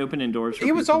 Was he opening doors for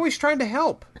He was always trying to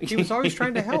help.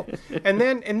 And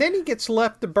then he gets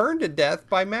left to burn to death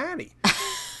by Maddie.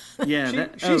 Yeah.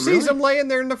 She sees him laying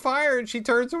there in the fire, and she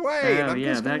turns away. And I'm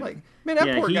just like, man,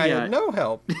 that poor guy had no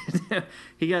help.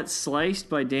 He got sliced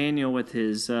by Daniel with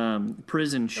his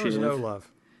prison shiv. There was no love.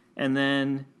 And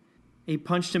then he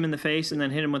punched him in the face and then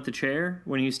hit him with the chair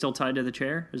when he was still tied to the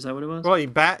chair. Is that what it was? Well, he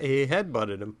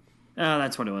headbutted him. Oh,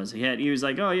 that's what it was. He was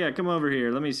like, oh, yeah, come over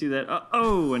here. Let me see that.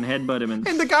 And headbutt him.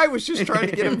 And the guy was just trying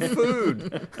to get him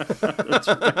food. That's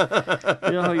right.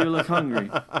 Oh, you look hungry.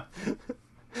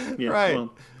 Yeah, right.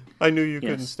 Well, I knew you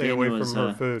couldn't stay away from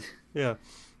her food. Yeah.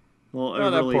 Well,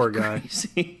 that poor guy.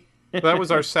 That was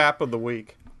our sap of the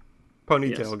week.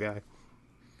 Ponytail guy.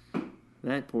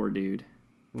 That poor dude.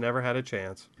 Never had a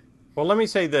chance. Well, let me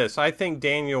say this. I think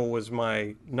Daniel was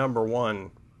my number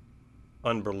one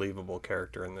unbelievable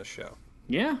character in this show.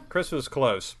 Yeah. Chris was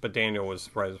close, but Daniel was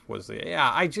the...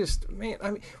 Yeah,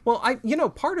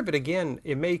 part of it, again,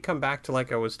 it may come back to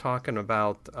like I was talking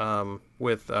about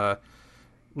with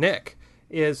Nick,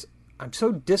 is I'm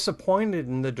so disappointed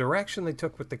in the direction they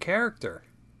took with the character.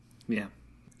 Yeah.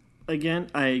 Again,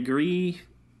 I agree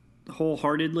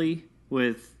wholeheartedly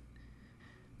with...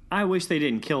 I wish they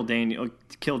didn't kill Daniel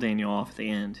off at the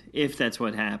end, if that's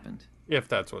what happened. If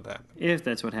that's what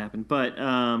happened. But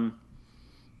I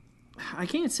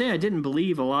can't say I didn't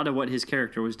believe a lot of what his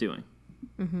character was doing.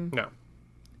 Mm-hmm. No.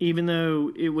 Even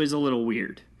though it was a little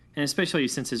weird. And especially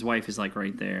since his wife is like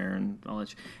right there and all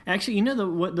that. Actually, you know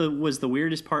what was the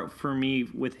weirdest part for me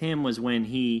with him was when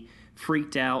he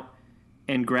freaked out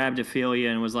and grabbed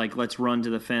Ophelia and was like, let's run to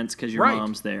the fence because your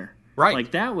mom's there. Right.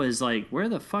 Like, that was like, where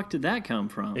the fuck did that come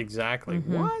from? Exactly.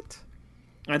 Mm-hmm. What?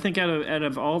 I think out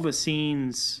of all the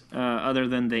scenes, other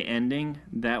than the ending,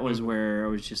 that was where I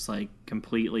was just like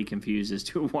completely confused as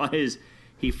to why is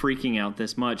he freaking out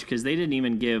this much, because they didn't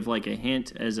even give like a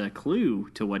hint as a clue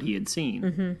to what he had seen.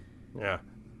 Mm-hmm. Yeah.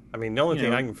 I mean, the only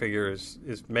thing I can figure is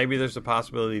maybe there's a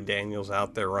possibility Daniel's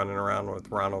out there running around with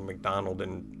Ronald McDonald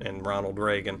and Ronald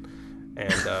Reagan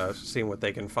and seeing what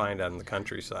they can find out in the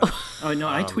countryside. Oh, no,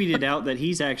 I tweeted out that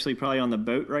he's actually probably on the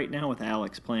boat right now with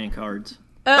Alex playing cards.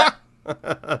 Oh,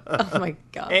 my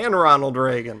God. And Ronald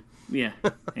Reagan. Yeah,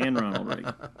 and Ronald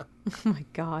Reagan. Oh, my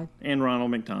God. And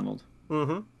Ronald McDonald.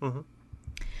 Mm-hmm. Mm-hmm.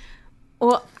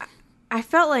 Well, I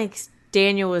felt like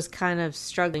Daniel was kind of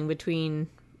struggling between...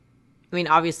 I mean,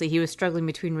 obviously, he was struggling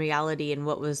between reality and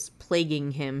what was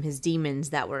plaguing him, his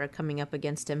demons that were coming up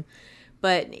against him.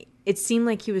 But it seemed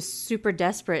like he was super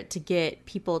desperate to get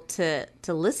people to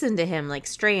listen to him, like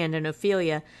Strand and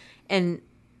Ophelia.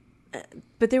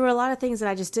 But there were a lot of things that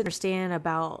I just didn't understand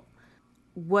about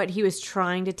what he was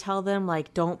trying to tell them,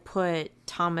 like don't put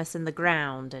Thomas in the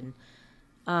ground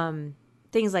and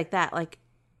things like that. Like,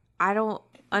 I don't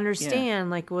understand.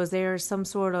 Yeah. Like, was there some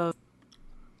sort of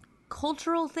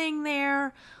cultural thing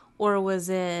there, or was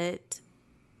it?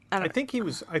 I think he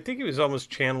was almost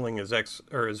channeling his ex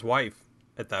or his wife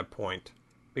at that point,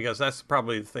 because that's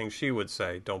probably the thing she would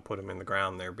say. Don't put him in the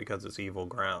ground there because it's evil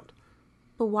ground.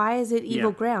 But why is it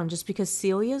evil ground? Just because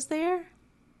Celia's there?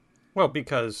 Well,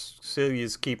 because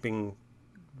Celia's keeping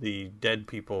the dead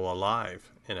people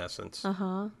alive, in essence.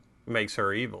 Makes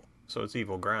her evil, so it's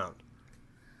evil ground.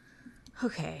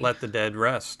 Okay. Let the dead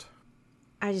rest.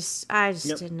 I just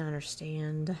didn't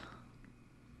understand.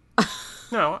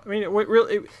 No, I mean,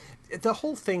 the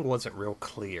whole thing wasn't real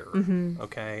clear,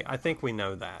 okay? I think we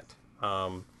know that,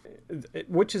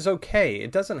 which is okay.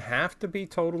 It doesn't have to be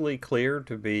totally clear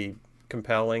to be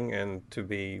compelling and to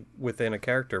be within a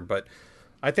character, but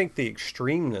I think the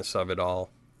extremeness of it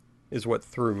all is what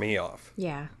threw me off.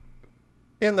 Yeah.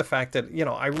 And the fact that,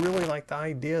 I really like the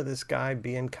idea of this guy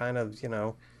being kind of,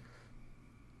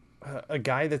 a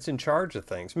guy that's in charge of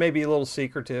things. Maybe a little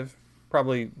secretive,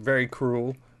 probably very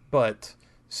cruel, but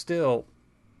still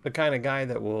the kind of guy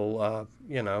that will,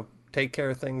 take care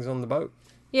of things on the boat.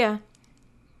 Yeah.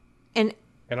 And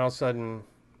all of a sudden,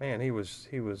 man, he was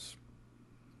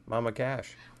Mama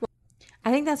Cash.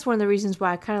 I think that's one of the reasons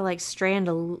why I kind of like Strand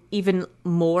even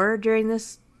more during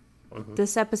this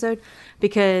episode,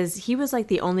 because he was like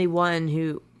the only one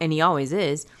who, and he always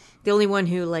is, the only one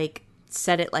who like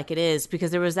said it like it is,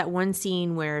 because there was that one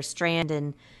scene where Strand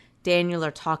and Daniel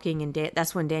are talking, and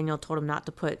that's when Daniel told him not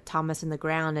to put Thomas in the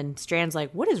ground, and Strand's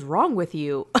like, "What is wrong with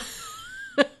you?"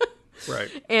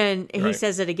 Right. And he Right.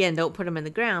 says it again, "Don't put him in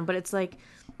the ground." But it's like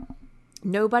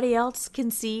nobody else can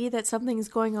see that something's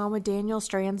going on with Daniel.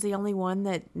 Strand's the only one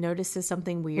that notices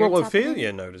something weird. Well,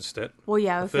 Ophelia noticed it. Well,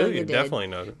 yeah, Ophelia did. Definitely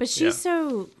noticed. But she's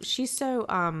so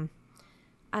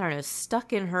I don't know,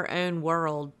 stuck in her own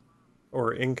world.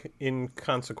 Or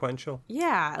inconsequential.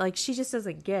 Yeah, like she just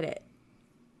doesn't get it.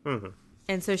 Mm-hmm.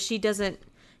 And so she doesn't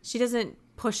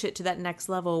push it to that next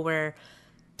level where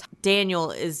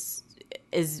Daniel is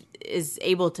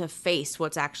able to face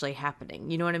what's actually happening.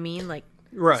 You know what I mean? Like,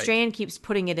 right. Strand keeps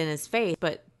putting it in his face,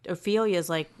 but Ophelia's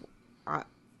like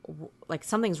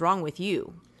something's wrong with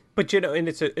you. But and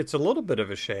it's a little bit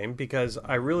of a shame, because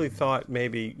I really thought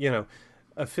maybe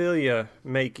Ophelia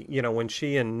when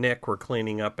she and Nick were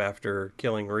cleaning up after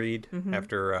killing Reed,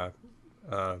 after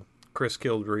Chris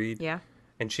killed Reed. Yeah.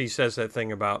 And she says that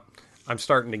thing about, I'm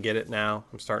starting to get it now.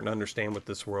 I'm starting to understand what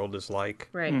this world is like.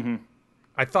 Right. Mm-hmm.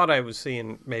 I thought I was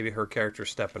seeing maybe her character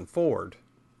stepping forward.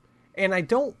 And I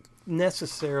don't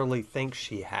necessarily think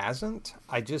she hasn't.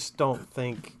 I just don't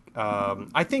think...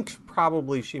 I think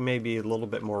probably she may be a little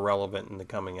bit more relevant in the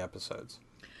coming episodes.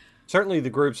 Certainly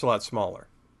the group's a lot smaller.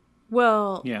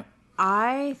 Well, yeah.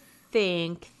 I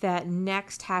think that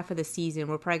next half of the season,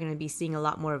 we're probably going to be seeing a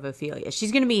lot more of Ophelia.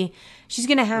 She's going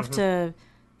to have to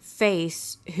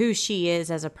face who she is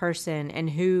as a person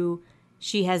and who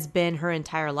she has been her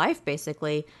entire life,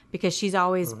 basically, because she's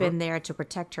always been there to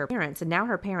protect her parents, and now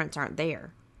her parents aren't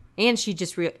there. And she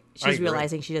just she's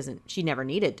realizing she never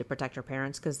needed to protect her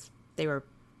parents because they were,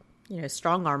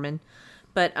 strong-arming.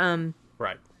 But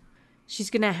right.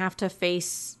 She's going to have to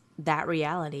face that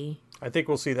reality. I think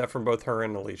we'll see that from both her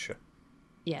and Alicia.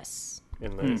 Yes.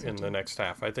 In the next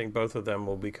half. I think both of them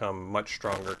will become much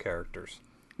stronger characters.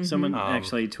 Someone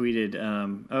actually tweeted,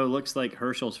 looks like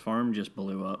Herschel's farm just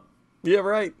blew up. Yeah,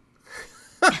 right.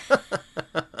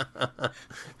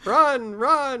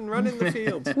 run in the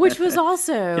fields. Which was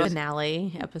also a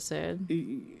finale episode.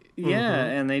 Yeah,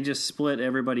 and they just split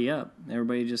everybody up.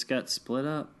 Everybody just got split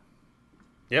up.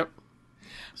 Yep.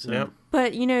 So. Yep.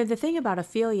 But, the thing about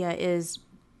Ophelia is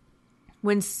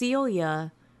when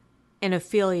Celia and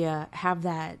Ophelia have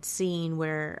that scene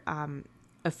where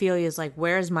Ophelia's like,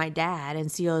 "Where's my dad?"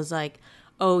 And Celia's like,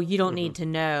 "Oh, you don't need to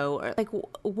know." Or, like,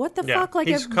 what the fuck? Like,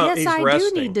 yes, I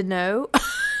resting. Do need to know.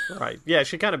 Right. Yeah,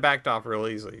 she kind of backed off real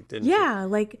easily, didn't she? Yeah,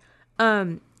 like,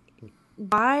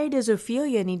 why does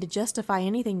Ophelia need to justify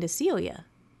anything to Celia?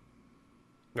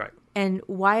 Right. And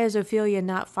why is Ophelia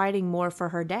not fighting more for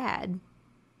her dad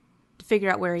to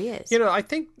figure out where he is? I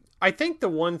think the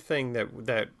one thing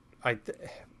that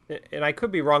and I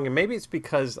could be wrong, and maybe it's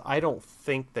because I don't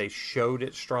think they showed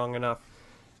it strong enough,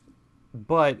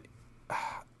 but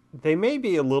they may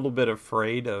be a little bit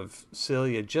afraid of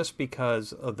Celia just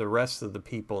because of the rest of the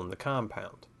people in the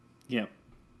compound. Yeah.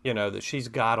 That she's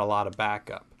got a lot of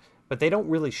backup. But they don't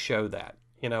really show that.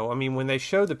 When they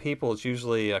show the people, it's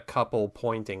usually a couple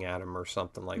pointing at them or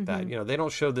something like that. They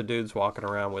don't show the dudes walking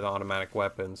around with automatic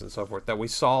weapons and so forth that we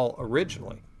saw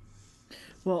originally.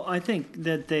 Well, I think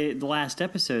that the last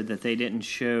episode that they didn't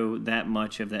show that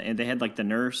much of that. And they had like the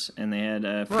nurse and they had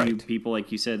a few people,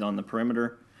 like you said, on the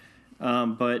perimeter.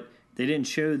 But they didn't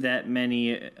show that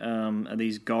many of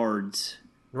these guards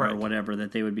or whatever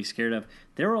that they would be scared of.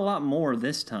 There were a lot more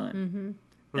this time.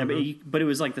 But it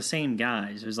was like the same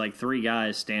guys. It was like three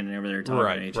guys standing over there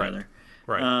talking to each other.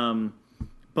 Right.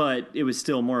 But it was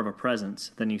still more of a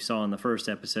presence than you saw in the first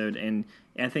episode. And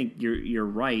I think you're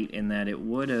right in that it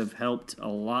would have helped a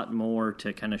lot more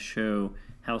to kind of show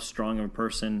how strong of a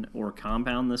person or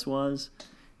compound this was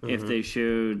if they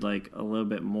showed like a little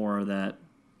bit more of that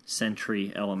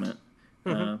sentry element,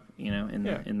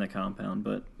 in the compound.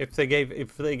 But if they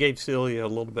gave Celia a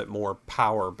little bit more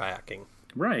power backing,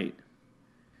 right.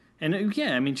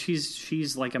 And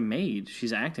she's like a maid.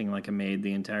 She's acting like a maid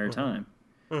the entire time.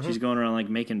 She's going around like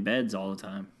making beds all the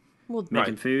time. Well,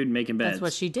 making food, making beds. That's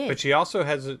what she did. But she also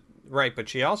has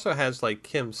like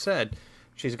Kim said,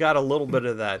 she's got a little bit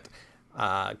of that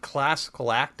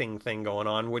classical acting thing going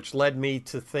on, which led me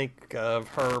to think of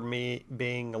her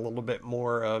being a little bit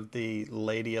more of the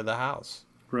lady of the house.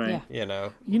 Right. Yeah.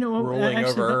 Ruling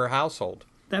over her household.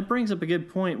 That brings up a good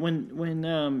point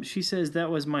when she says that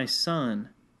was my son,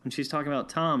 when she's talking about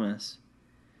Thomas.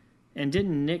 And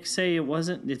didn't Nick say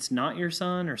it's not your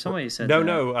son, or somebody said that?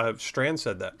 No, Strand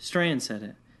said that. Strand said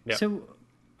it. Yep. So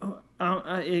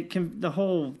the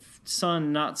whole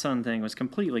son, not son thing was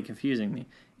completely confusing me.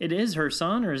 It is her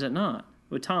son, or is it not?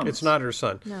 With Thomas. It's not her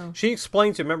son. No. She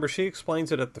explains it. Remember, she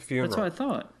explains it at the funeral. That's what I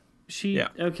thought. She Yeah.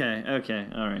 okay,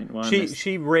 all right. Well,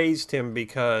 She raised him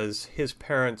because his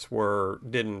parents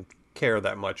didn't care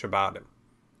that much about him.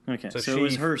 okay. So, she- it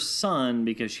was her son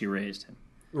because she raised him.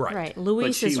 Right. Right.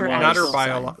 Luis she is her was- Not her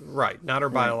actual son. not her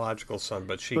biological son,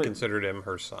 but she But- considered him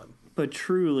her son. But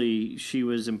truly, she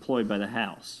was employed by the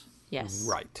house. Yes.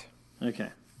 Right. Okay.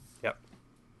 Yep.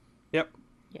 Yep.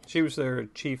 Yes. She was their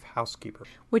chief housekeeper.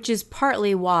 Which is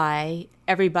partly why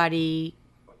everybody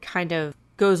kind of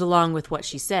goes along with what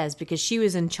she says, because she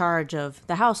was in charge of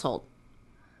the household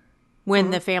when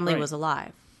the family Right. was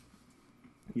alive.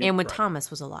 Yep, and when right.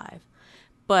 Thomas was alive.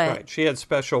 But Right. She had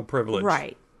special privilege.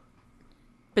 right.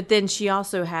 But then she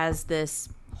also has this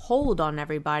hold on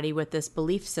everybody with this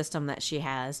belief system that she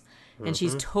has, and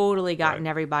she's totally gotten Right.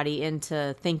 everybody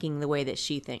into thinking the way that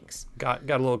she thinks. Got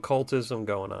a little cultism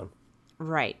going on.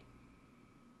 Right.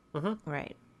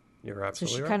 Right. You're So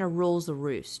absolutely she right. kind of rules the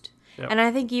roost. Yep. And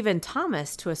I think even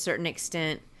Thomas, to a certain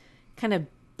extent, kind of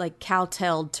like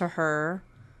kowtowed to her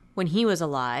when he was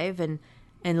alive and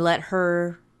let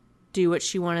her do what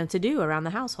she wanted to do around the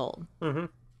household. Mm-hmm.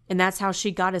 And that's how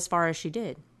she got as far as she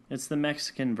did. It's the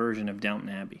Mexican version of Downton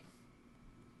Abbey.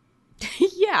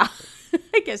 Yeah,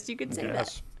 I guess you could say that.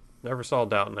 Yes. Never saw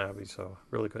Downton Abbey, so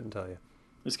really couldn't tell you.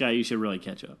 This guy, you should really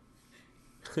catch up.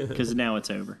 Because now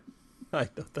it's over. I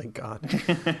don't thank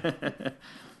God.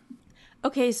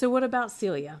 Okay, so what about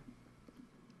Celia?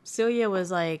 Celia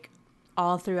was like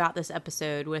all throughout this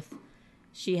episode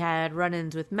she had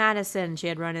run-ins with Madison, she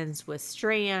had run-ins with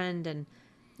Strand, and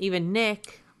even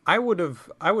Nick. I would have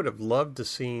loved to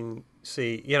see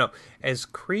as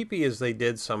creepy as they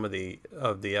did some of the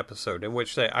episode, in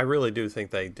which I really do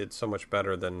think they did so much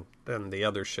better than the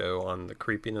other show on the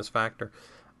creepiness factor.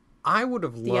 I would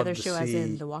have loved The other to show see, as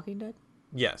in The Walking Dead?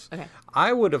 yes. Okay.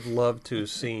 I would have loved to have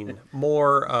seen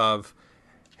more of,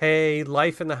 hey,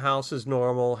 life in the house is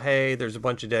normal. Hey, there's a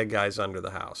bunch of dead guys under the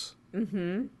house.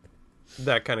 Mm-hmm.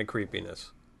 That kind of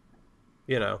creepiness.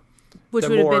 Which The would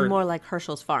have more- been more like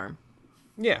Herschel's farm.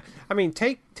 Yeah, I mean,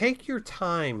 take your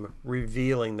time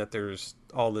revealing that there's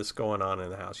all this going on in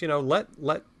the house.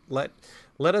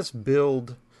 Let us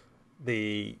build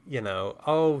the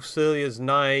Celia's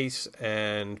nice,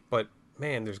 but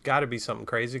man, there's got to be something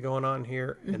crazy going on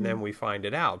here, and then we find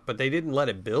it out. But they didn't let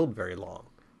it build very long.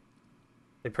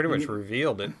 They pretty much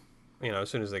revealed it, as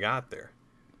soon as they got there.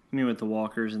 You mean with the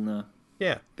walkers in the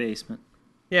Yeah. basement?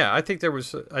 Yeah, I think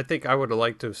I would have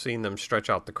liked to have seen them stretch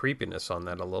out the creepiness on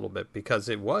that a little bit, because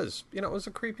it was a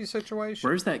creepy situation.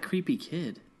 Where's that creepy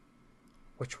kid?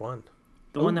 Which one?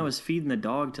 The one that was feeding the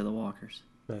dog to the walkers.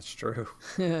 That's true.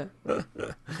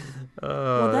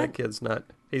 Well, That kid's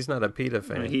he's not a PETA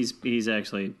fan. He's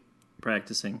actually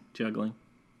practicing juggling.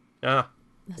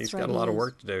 He's right, got a he lot of is.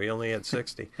 work to do. He only had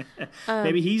 60.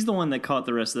 Maybe he's the one that caught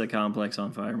the rest of the complex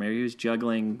on fire. Maybe he was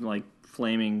juggling like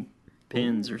flaming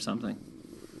pins or something.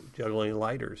 Juggling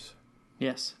lighters.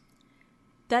 Yes.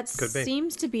 That Could be.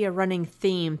 seems to be a running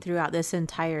theme throughout this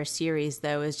entire series,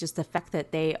 though, is just the fact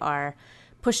that they are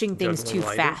pushing things Juggling too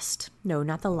lighters? fast. No,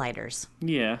 not the lighters.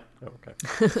 Yeah.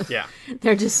 Okay. Yeah.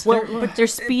 They're just they're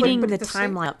speeding but the at the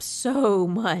same- timeline up so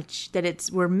much that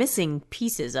we're missing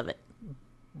pieces of it.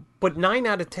 But 9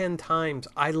 out of 10 times,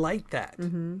 I like that.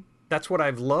 Mm-hmm. That's what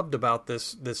I've loved about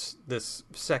this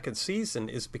second season,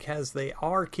 is because they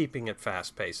are keeping it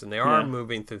fast paced and they are Yeah.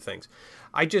 moving through things.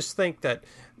 I just think that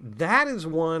is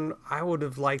one I would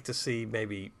have liked to see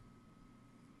maybe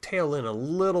tail in a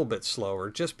little bit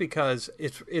slower, just because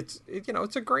it's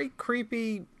a great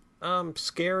creepy,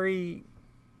 scary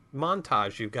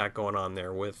montage you've got going on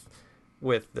there with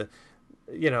the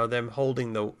them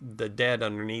holding the dead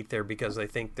underneath there, because they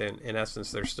think that in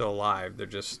essence they're still alive. They're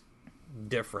just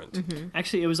different. Mm-hmm.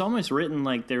 Actually, it was almost written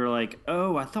like they were like,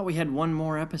 "Oh, I thought we had one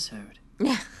more episode."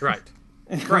 Right.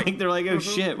 Like they're like, "Oh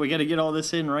shit, we got to get all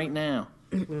this in right now."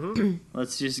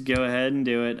 Let's just go ahead and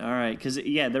do it. All right, because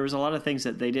there was a lot of things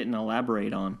that they didn't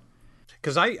elaborate on.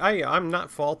 Because I'm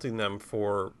not faulting them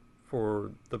for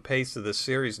the pace of this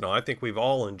series. No, I think we've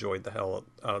all enjoyed the hell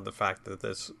out of the fact that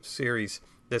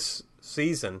this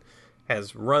season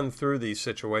has run through these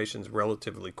situations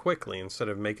relatively quickly, instead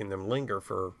of making them linger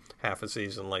for half a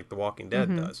season like The Walking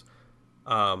Dead does.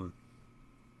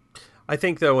 I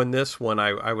think, though, in this one,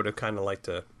 I would have kind of liked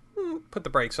to put the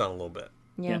brakes on a little bit.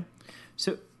 Yeah.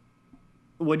 So,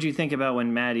 what'd you think about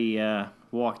when Maddie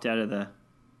walked out of the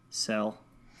cell?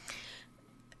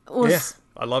 Well, Yeah,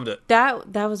 I loved it. that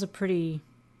was a pretty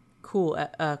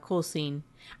cool scene.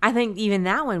 I think even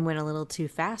that one went a little too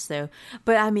fast, though.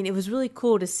 But I mean, it was really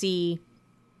cool to see.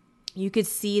 You could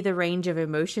see the range of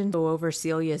emotion go over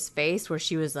Celia's face, where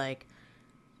she was like,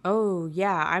 oh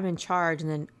yeah, I'm in charge, and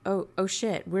then oh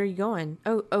shit, where are you going?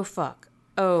 Oh fuck,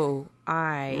 oh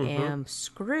I am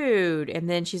screwed, and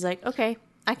then she's like, okay,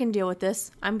 I can deal with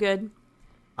this, I'm good.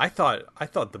 I thought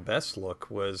the best look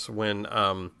was when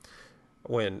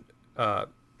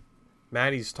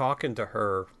Maddie's talking to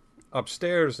her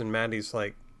upstairs, and Maddie's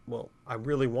like, well, I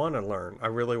really want to learn, I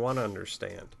really want to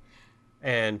understand,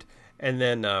 and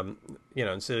then and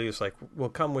Celia's like, well,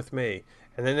 come with me.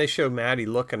 And then they show Maddie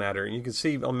looking at her, and you can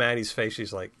see on Maddie's face,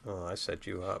 she's like, oh, I set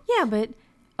you up. Yeah, but,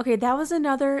 okay,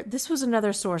 this was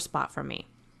another sore spot for me.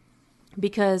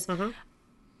 Because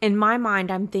in my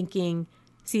mind, I'm thinking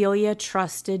Celia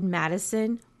trusted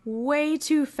Madison way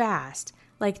too fast.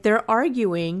 Like, they're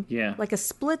arguing, like a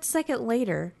split second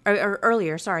later, or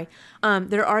earlier, sorry.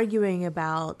 They're arguing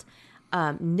about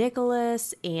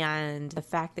Nicholas and the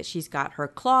fact that she's got her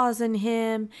claws in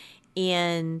him,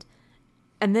 and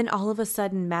then all of a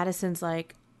sudden, Madison's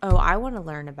like, oh, I want to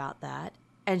learn about that.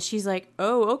 And she's like,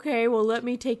 oh, okay, well, let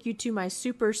me take you to my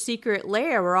super secret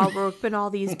lair where I'll open all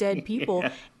these dead people.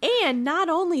 And not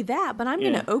only that, but I'm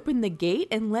going to open the gate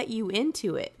and let you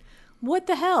into it. What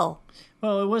the hell?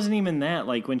 Well, it wasn't even that.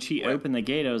 Like, when she opened the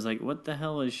gate, I was like, what the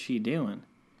hell is she doing?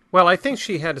 Well, I think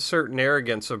she had a certain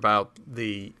arrogance about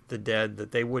the dead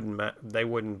that they wouldn't bother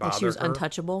Like she was her.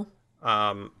 Untouchable?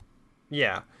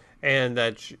 Yeah. And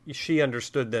that she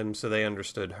understood them, so they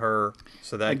understood her.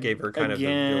 So that gave her kind of the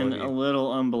ability. A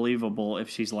little unbelievable if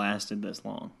she's lasted this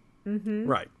long. Mm-hmm.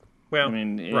 Right. Well, I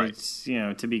mean, it's,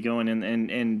 to be going in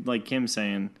and like Kim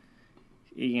saying,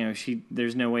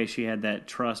 there's no way she had that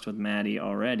trust with Maddie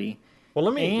already. Well,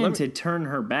 let me to turn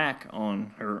her back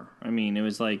on her. I mean, it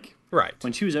was like, right.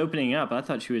 When she was opening up, I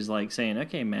thought she was like saying,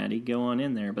 okay, Maddie, go on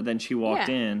in there. But then she walked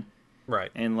in.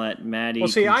 Right. And let Maddie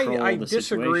control I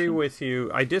disagree situation. with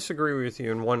you. I disagree with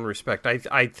you in one respect.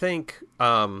 I think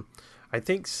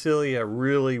Celia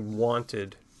really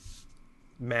wanted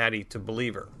Maddie to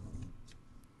believe her.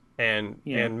 And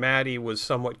Maddie was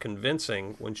somewhat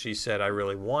convincing when she said, I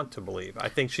really want to believe. I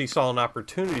think she saw an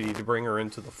opportunity to bring her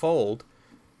into the fold,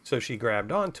 so she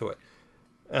grabbed onto it.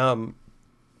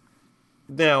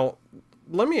 Now,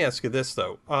 let me ask you this,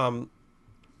 though.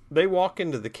 They walk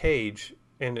into the cage,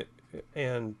 and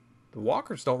the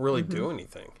walkers don't really do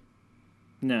anything.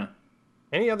 No.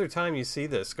 Any other time you see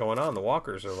this going on, the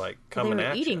walkers are like coming at you. They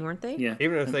were eating, weren't they? Yeah.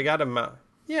 Even if they got a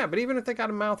but even if they got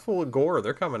a mouthful of gore,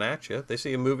 they're coming at you. If they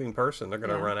see a moving person, they're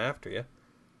going to run after you.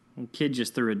 The kid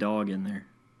just threw a dog in there.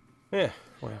 Yeah.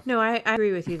 Well. No, I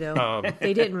agree with you though.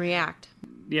 They didn't react.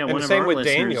 Yeah, and one the of same our with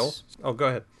listeners, Daniel. Oh, go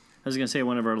ahead. I was going to say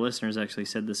one of our listeners actually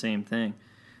said the same thing.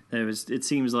 That it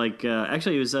seems like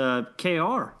actually it was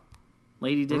KR.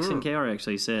 Lady Dixon KR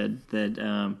actually said that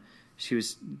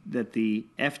that the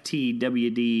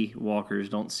FTWD walkers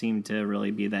don't seem to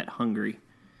really be that hungry.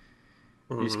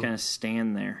 They just kind of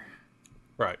stand there.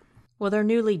 Right. Well, they're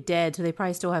newly dead, so they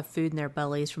probably still have food in their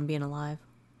bellies from being alive.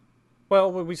 Well,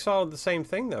 we saw the same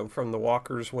thing, though, from the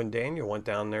walkers when Daniel went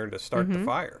down there to start the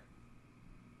fire.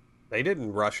 They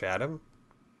didn't rush at him.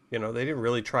 They didn't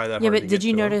really try that hard. Yeah, but did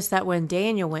you notice that when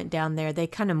Daniel went down there, they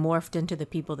kind of morphed into the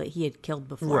people that he had killed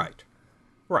before?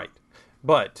 Right.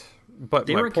 But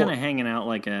they were kind of hanging out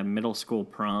like a middle school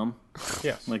prom.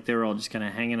 Yes. Like they were all just kind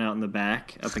of hanging out in the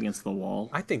back up against the wall.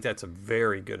 I think that's a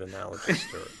very good analogy,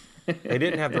 Stuart. They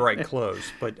didn't have the right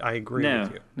clothes, but I agree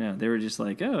with you. No, they were just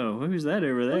like, oh, who's that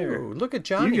over there? Ooh, look at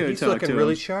Johnny. He's looking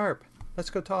really sharp. Let's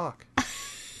go talk.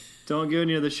 Don't go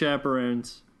near the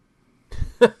chaperones.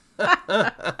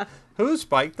 Who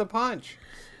spiked the punch?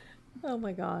 Oh,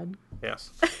 my God.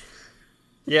 Yes.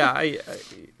 Yeah,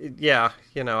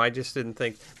 I just didn't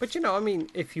think. But,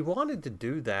 if you wanted to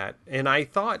do that, and I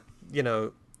thought,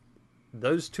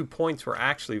 those 2 points were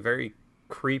actually very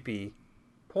creepy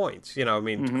points,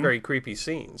 very creepy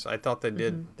scenes. I thought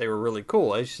they were really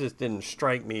cool. It just didn't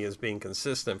strike me as being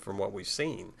consistent from what we've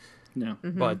seen. No.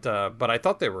 But I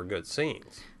thought they were good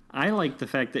scenes. I like the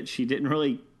fact that she didn't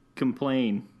really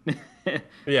complain.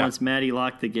 Once Maddie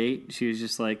locked the gate, she was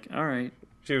just like, all right.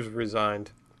 She was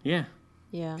resigned. Yeah.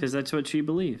 Yeah. Because that's what she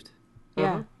believed.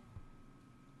 Yeah.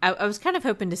 I was kind of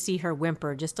hoping to see her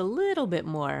whimper just a little bit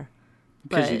more.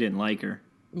 Because you didn't like her.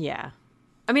 Yeah.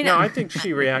 I mean, no, I think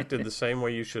she reacted the same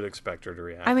way you should expect her to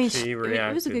react. I mean, she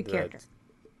reacted it was a good character.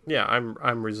 Yeah,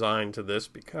 I'm resigned to this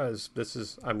because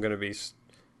I'm going to be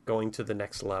going to the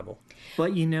next level.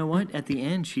 But you know what? At the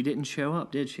end, she didn't show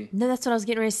up, did she? No, that's what I was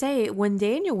getting ready to say. When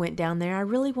Daniel went down there, I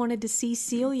really wanted to see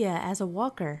Celia as a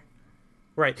walker.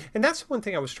 Right, and that's one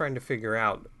thing I was trying to figure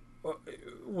out.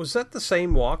 Was that the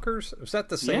same walkers? Was that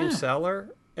the same seller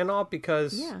and all?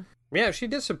 Because Yeah, she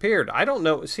disappeared. I don't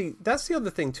know. See, that's the other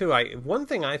thing too. One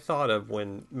thing I thought of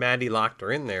when Maddie locked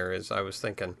her in there is I was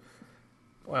thinking,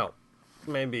 well,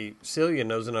 maybe Celia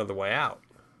knows another way out.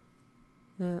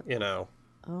 You know,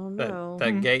 Oh no.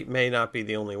 that gate may not be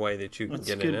the only way that you can That's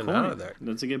a get in good and point. out of there.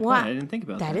 That's a good point. Well, I didn't think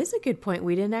about that. That is a good point.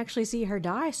 We didn't actually see her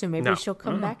die, so maybe No. she'll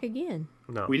come back again.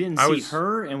 No, We didn't see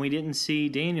her, and we didn't see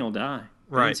Daniel die.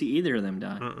 We Right. didn't see either of them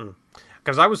die.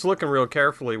 because I was looking real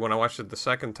carefully when I watched it the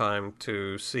second time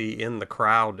to see in the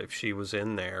crowd if she was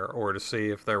in there, or to see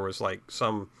if there was like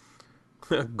some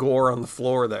gore on the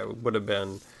floor that would have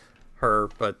been her.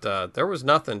 But there was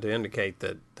nothing to indicate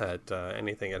that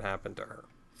anything had happened to her.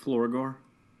 Floor gore.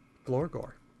 Floor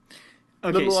gore.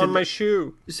 Okay, Nibble on my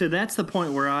shoe. So that's the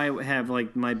point where I have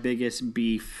like my biggest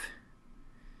beef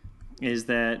is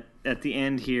that at the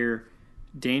end here,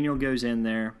 Daniel goes in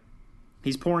there,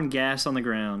 he's pouring gas on the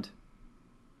ground,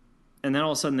 and then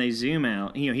all of a sudden they zoom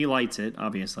out. He lights it,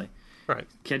 obviously, Right.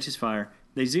 catches fire.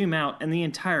 They zoom out, and the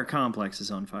entire complex is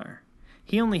on fire.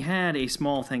 He only had a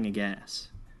small thing of gas.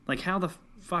 Like, how the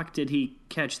fuck did he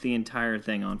catch the entire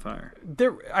thing on fire?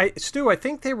 Stu, I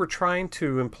think they were trying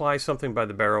to imply something by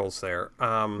the barrels there,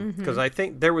 because I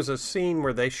think there was a scene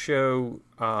where they show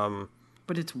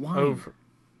But it's wine. over.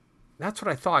 That's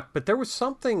what I thought, but there was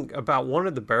something about one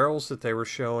of the barrels that they were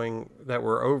showing that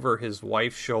were over his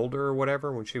wife's shoulder or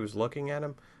whatever when she was looking at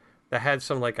him, that had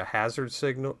some like a hazard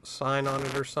signal sign on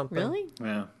it or something. Really?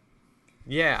 Yeah.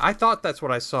 Yeah, I thought that's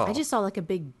what I saw. I just saw like a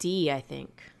big D, I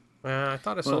think. I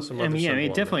thought I saw some other I mean, symbol it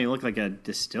on definitely looked like a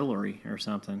distillery or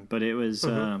something, but it was,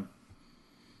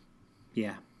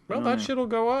 yeah. Well, that shit'll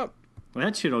go up. Well,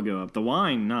 that shit'll go up. The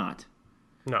wine, not.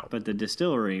 No. But the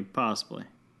distillery, possibly.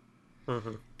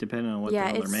 Depending on what the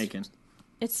hell they're making.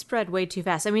 It spread way too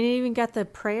fast. I mean, it even got the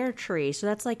prayer tree, so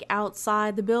that's like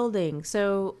outside the building.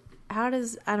 So I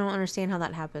don't understand how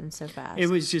that happened so fast. It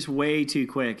was just way too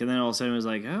quick, and then all of a sudden it was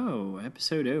like, oh,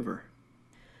 episode over.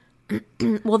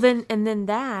 Well, then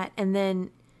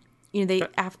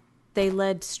they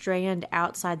led Strand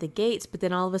outside the gates, but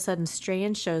then all of a sudden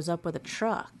Strand shows up with a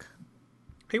truck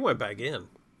He went back in.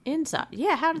 inside.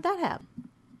 Yeah, how did that happen?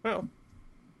 Well,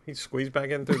 he squeezed back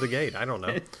in through the gate. I don't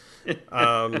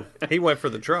know. He went for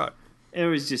the truck. It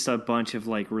was just a bunch of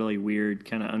like really weird,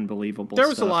 kind of unbelievable There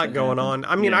was a stuff lot that going happened.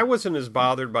 on. I mean, Yeah. I wasn't as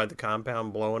bothered by the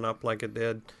compound blowing up like it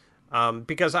did,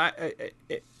 because a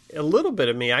little bit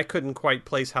of me, I couldn't quite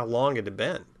place how long it had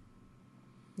been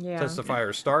Yeah. since the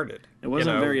fire started. It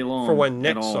wasn't very long for when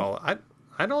Nick at all. saw it.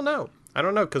 I don't know. I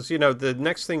don't know, because the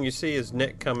next thing you see is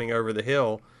Nick coming over the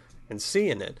hill and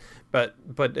seeing it, but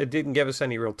it didn't give us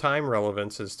any real time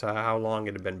relevance as to how long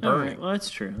it had been All burning. right, well, that's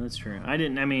true. That's true.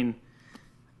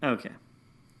 Okay.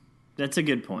 That's a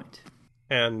good point.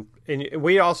 And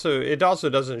it also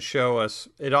doesn't show us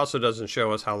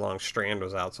how long Strand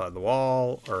was outside the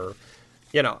wall, or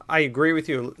I agree with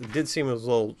you. It did seem a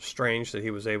little strange that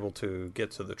he was able to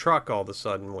get to the truck all of a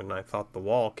sudden when I thought the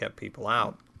wall kept people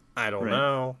out. I don't Right.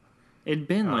 know. It'd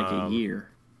been like a year.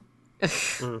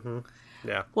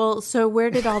 Yeah. Well, so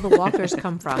where did all the walkers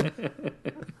come from?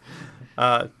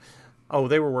 Oh,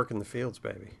 they were working the fields,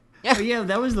 baby. Oh, yeah,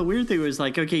 that was the weird thing. It was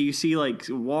like, okay, you see like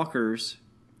walkers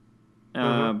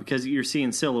because you're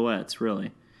seeing silhouettes,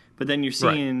 really. But then you're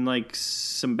seeing like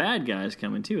some bad guys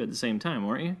coming too at the same time,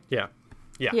 weren't you? Yeah.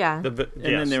 Yeah. Yeah. And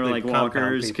then they were like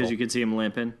walkers because you could see them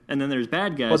limping. And then there's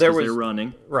bad guys because they're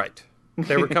running. Right.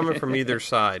 They were coming from either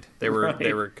side. They were Right.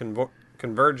 they were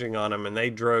converging on them, and they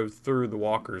drove through the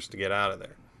walkers to get out of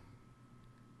there.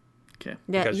 Okay.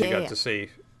 Yeah, Because yeah.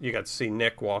 you got to see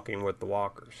Nick walking with the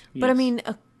walkers. But I Yes. mean,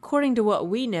 according to what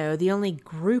we know, the only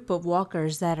group of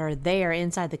walkers that are there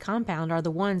inside the compound are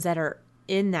the ones that are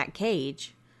in that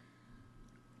cage.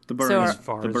 the so burning, are- As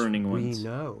far the burning as ones. we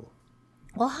know.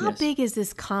 Well, how Yes. big is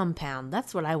this compound?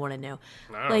 That's what I want to know.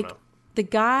 I don't Like know. the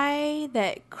guy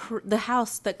that the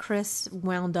house that Chris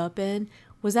wound up in,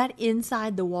 was that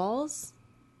inside the walls?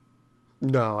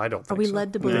 No, I don't think Are we so.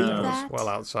 led to I think believe that that? was well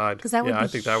outside. Because that would yeah, be I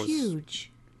think that was.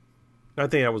 huge. I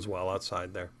think that was well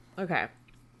outside there. Okay.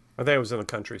 I think it was in the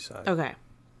countryside. Okay.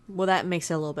 Well, that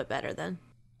makes it a little bit better then.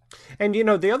 And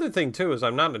the other thing too is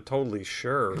I'm not totally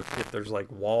sure if there's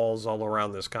like walls all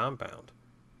around this compound,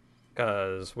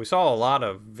 because we saw a lot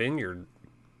of vineyard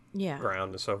Yeah.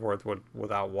 ground and so forth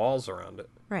without walls around it.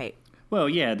 Right. Well,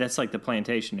 yeah, that's like the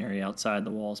plantation area outside the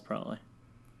walls, probably.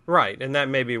 Right, and that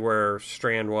may be where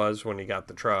Strand was when he got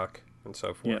the truck and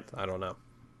so forth. Yep. I don't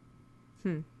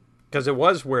know. Because it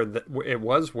was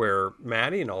where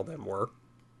Maddie and all them were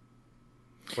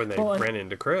when they Well, ran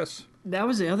into Chris. That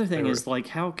was the other thing They were- is like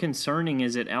how concerning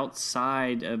is it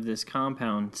outside of this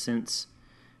compound since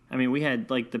I mean, we had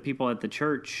like the people at the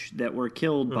church that were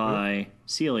killed by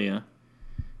Celia,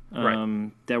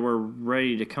 that were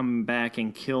ready to come back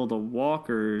and kill the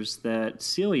walkers that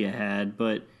Celia had,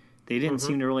 but they didn't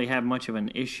seem to really have much of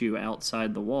an issue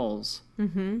outside the walls.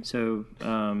 So,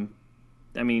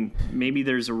 I mean, maybe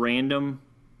there's a random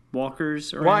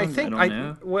walkers around. Well, I think I don't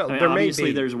know. Well, I mean, there obviously may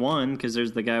be. there's one because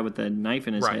there's the guy with the knife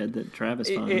in his head that Travis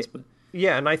finds. But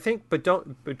Yeah, and I think, but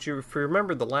if you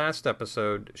remember the last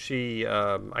episode, she,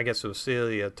 I guess it was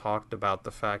Celia, talked about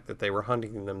the fact that they were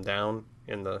hunting them down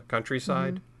in the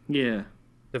countryside. Yeah,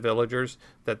 the villagers,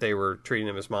 that they were treating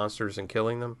them as monsters and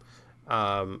killing them.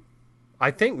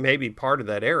 I think maybe part of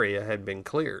that area had been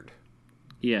cleared.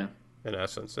 Yeah, in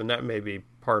essence, and that may be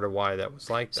part of why that was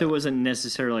like that. So it wasn't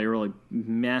necessarily a really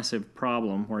massive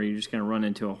problem where you're just going to run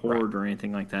into a horde or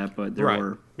anything like that, but there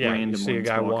were random ones. You see a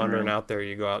guy wandering around. out there,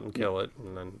 you go out and kill it,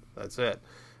 and then that's it.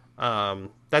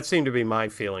 That seemed to be my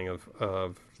feeling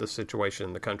of the situation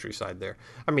in the countryside there.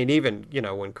 I mean, even,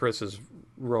 when Chris is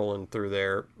rolling through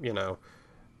there,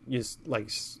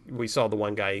 we saw the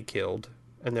one guy he killed,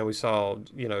 and then we saw,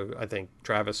 I think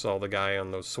Travis saw the guy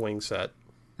on the swing set.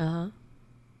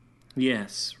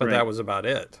 Yes, but that was about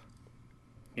it.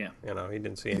 Yeah, he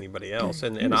didn't see anybody else,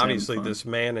 and obviously this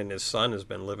man and his son has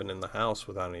been living in the house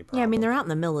without any problem. Yeah, I mean they're out in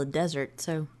the middle of the desert,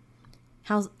 so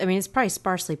it's probably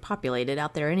sparsely populated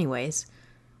out there, anyways.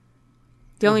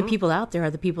 The only people out there are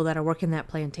the people that are working that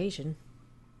plantation,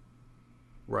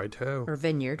 righto, or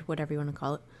vineyard, whatever you want to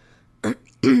call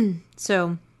it.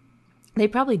 So they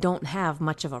probably don't have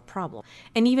much of a problem,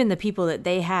 and even the people that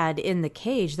they had in the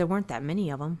cage, there weren't that many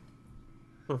of them.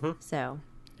 So,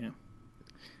 yeah.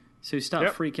 So stop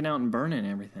freaking out and burning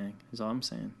everything, is all I'm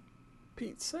saying.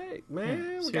 Pete's sake,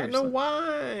 man. We got no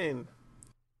wine.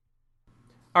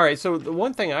 All right, so the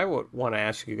one thing I would want to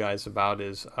ask you guys about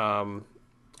is how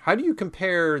do you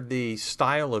compare the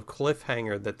style of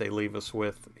cliffhanger that they leave us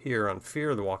with here on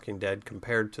Fear the Walking Dead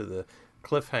compared to the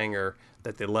cliffhanger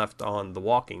that they left on The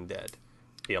Walking Dead?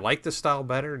 Do you like the style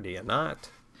better? Do you not?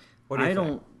 What do you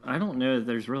think? I don't know that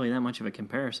there's really that much of a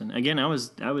comparison. Again, I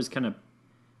was kind of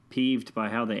peeved by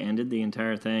how they ended the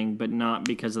entire thing, but not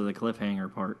because of the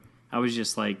cliffhanger part. I was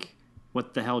just like,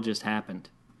 what the hell just happened?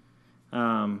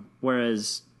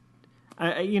 Whereas,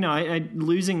 I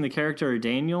losing the character of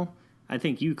Daniel, I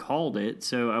think you called it,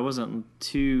 so I wasn't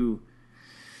too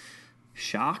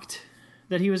shocked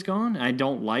that he was gone. I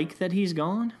don't like that he's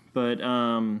gone, but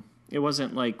it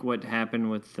wasn't like what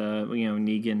happened with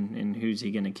Negan and who's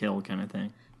he going to kill kind of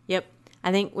thing. Yep.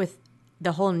 I think with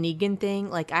the whole Negan thing,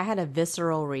 like, I had a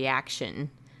visceral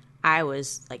reaction. I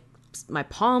was like, my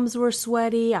palms were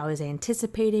sweaty. I was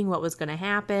anticipating what was going to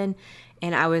happen.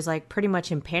 And I was like pretty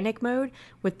much in panic mode.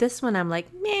 With this one, I'm like,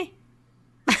 meh.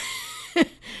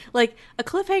 Like, a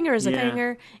cliffhanger is a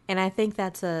hanger. And I think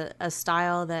that's a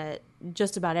style that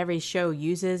just about every show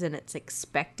uses, and it's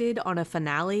expected on a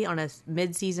finale, on a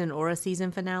mid-season or a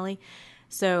season finale.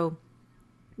 So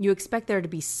you expect there to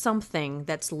be something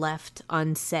that's left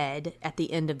unsaid at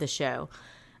the end of the show.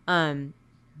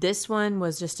 This one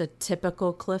was just a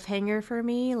typical cliffhanger for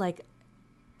me. Like,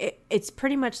 it's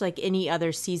pretty much like any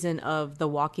other season of The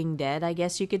Walking Dead, I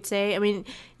guess you could say. I mean,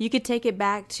 you could take it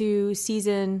back to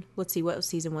season, let's see, what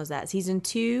season was that? Season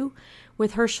 2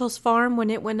 with Herschel's Farm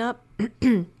when it went up.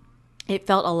 It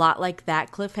felt a lot like that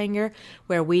cliffhanger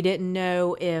where we didn't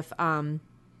know if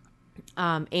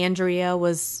Andrea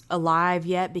was alive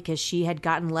yet because she had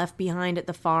gotten left behind at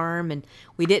the farm, and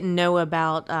we didn't know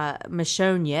about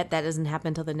Michonne yet. That doesn't happen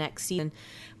until the next season.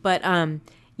 But,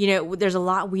 there's a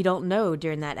lot we don't know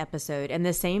during that episode. And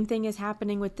the same thing is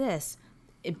happening with this.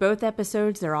 In both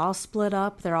episodes, they're all split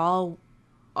up. They're all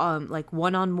like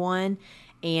one-on-one.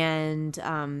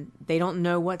 And they don't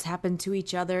know what's happened to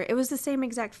each other. It was the same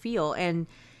exact feel.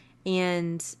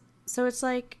 And so it's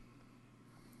like,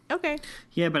 okay.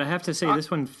 Yeah, but I have to say this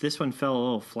one fell a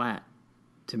little flat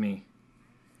to me.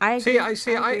 I agree.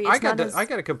 I got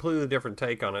a completely different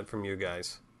take on it from you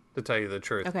guys, to tell you the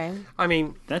truth. Okay. I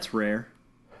mean, that's rare.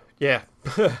 Yeah.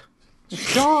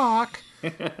 Shock.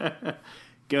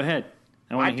 Go ahead.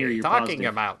 I want to hear your talking positive.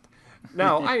 about.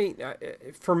 No, I mean,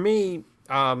 for me,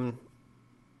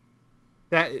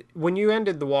 that when you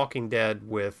ended The Walking Dead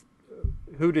with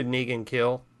who did Negan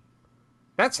kill,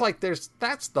 that's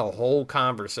the whole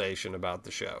conversation about the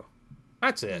show.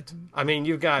 That's it. Mm-hmm. I mean,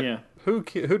 you've got who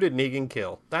did Negan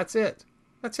kill? That's it.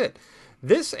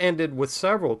 This ended with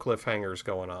several cliffhangers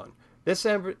going on. This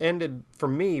ended for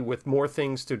me with more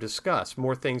things to discuss,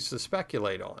 more things to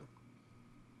speculate on.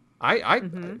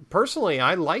 I personally,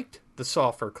 I liked the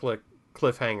softer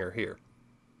cliffhanger here.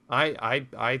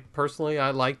 I personally,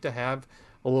 I like to have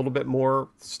a little bit more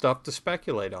stuff to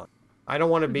speculate on. I don't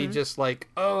want to be just like,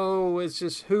 oh, it's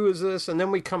just, who is this? And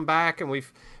then we come back and we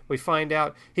find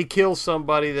out he kills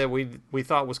somebody that we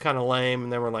thought was kind of lame,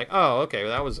 and then we're like, oh, okay,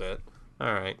 well, that was it.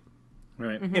 All right.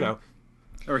 Right. You know.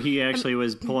 Or he actually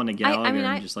was pulling a Gallagher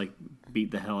and just like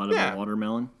beat the hell out of a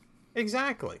watermelon.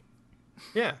 Exactly.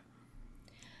 Yeah.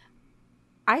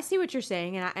 I see what you're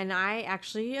saying, and I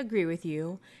actually agree with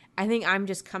you. I think I'm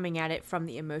just coming at it from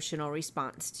the emotional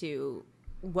response to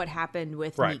what happened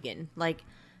with Negan. Like,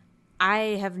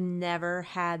 I have never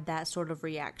had that sort of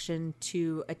reaction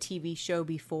to a TV show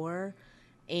before,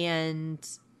 and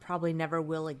probably never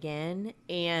will again.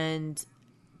 And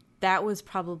that was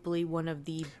probably one of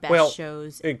the best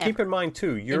shows ever. Keep in mind,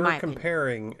 too, you're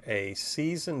comparing a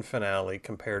season finale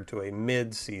compared to a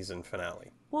mid-season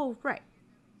finale. Well, right.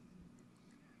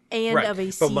 And of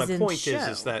a season show. But my point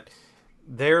is that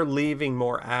they're leaving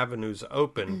more avenues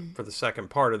open for the second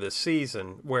part of this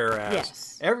season,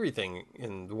 whereas everything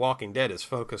in The Walking Dead is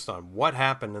focused on what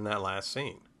happened in that last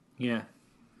scene. Yeah.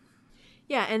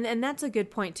 Yeah, and that's a good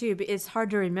point, too. But it's hard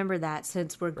to remember that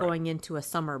since we're going into a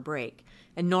summer break.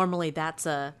 And normally that's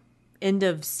a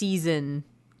end-of-season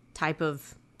type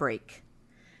of break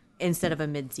instead of a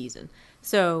mid-season.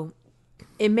 So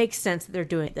it makes sense that they're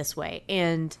doing it this way.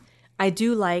 And I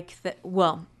do like that,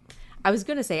 well, I was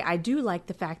going to say, I do like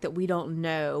the fact that we don't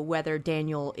know whether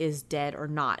Daniel is dead or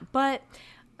not. But,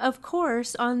 of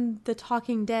course, on The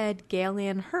Talking Dead,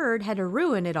 Galen Hurd had to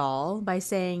ruin it all by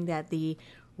saying that the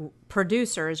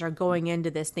producers are going into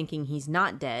this thinking he's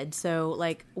not dead. So,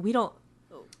 like, we don't...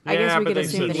 I guess we could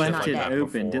assume that he's not dead. Left it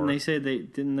open. Didn't they say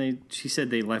they... She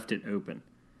said they left it open.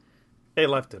 They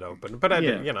left it open. But I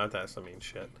didn't, that's,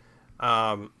 shit.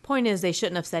 Point is, they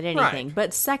shouldn't have said anything. Right.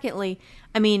 But secondly,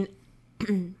 I mean...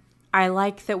 I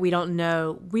like that we don't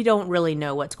really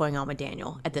know what's going on with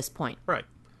Daniel at this point. Right.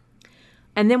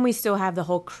 And then we still have the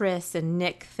whole Chris and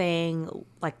Nick thing,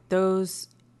 like those,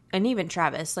 and even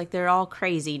Travis, like they're all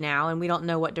crazy now, and we don't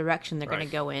know what direction they're going to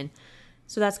go in.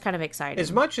 So that's kind of exciting.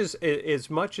 As much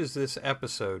as this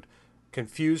episode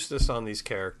confused us on these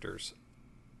characters,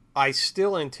 I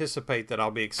still anticipate that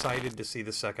I'll be excited to see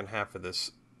the second half of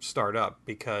this start up,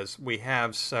 because we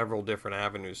have several different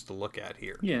avenues to look at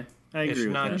here. Yeah. I agree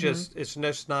with that. It's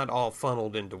just not all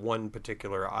funneled into one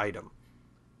particular item.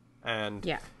 And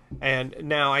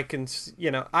now I can,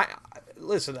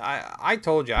 I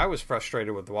told you I was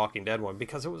frustrated with the Walking Dead one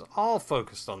because it was all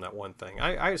focused on that one thing.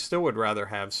 I still would rather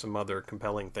have some other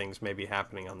compelling things maybe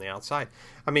happening on the outside.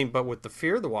 But with the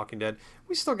Fear of the Walking Dead,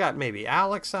 we still got maybe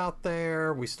Alex out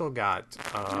there. We still got,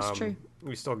 that's true.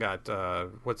 We still got,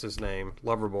 what's his name?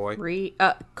 Loverboy.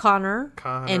 Connor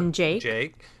and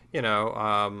Jake.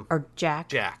 Or Jack.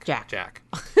 Jack.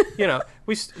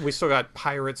 We still got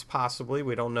pirates, possibly.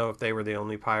 We don't know if they were the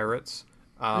only pirates.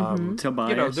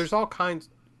 Tobias. There's all kinds.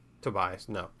 Tobias,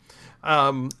 no.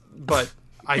 But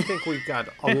I think we've got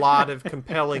a lot of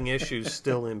compelling issues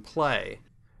still in play.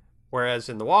 Whereas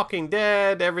in The Walking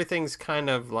Dead, everything's kind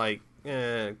of like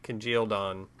congealed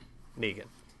on Negan.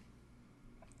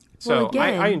 So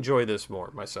again, I enjoy this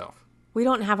more myself. We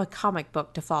don't have a comic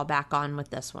book to fall back on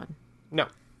with this one. No,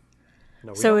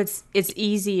 so it's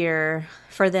easier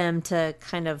for them to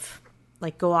kind of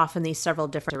like go off in these several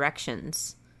different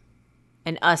directions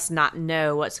and us not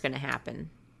know what's going to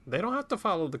happen. They don't have to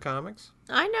follow the comics.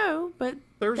 I know, but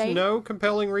there's no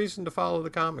compelling reason to follow the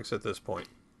comics at this point.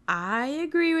 I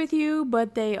agree with you,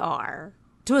 but they are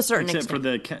to a certain extent.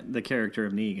 Except for the character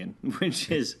of Negan,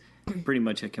 which is pretty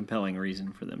much a compelling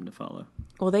reason for them to follow.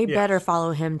 Well, they better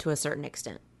follow him to a certain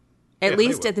extent. At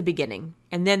least at the beginning.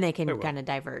 And then they can kind of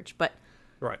diverge. But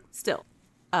still,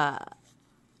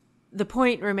 the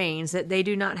point remains that they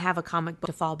do not have a comic book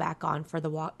to fall back on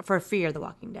for Fear of the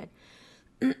Walking Dead.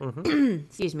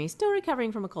 Excuse me. Still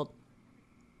recovering from a cold.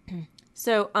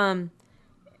 So,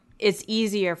 it's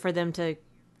easier for them to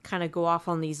kind of go off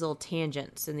on these little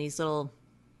tangents and these little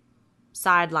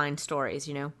sideline stories,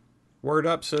 Word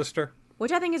up, sister.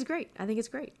 Which I think is great. I think it's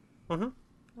great. Mm-hmm.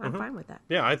 I'm fine with that.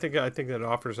 Yeah, I think that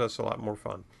offers us a lot more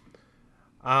fun.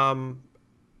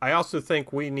 I also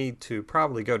think we need to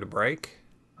probably go to break.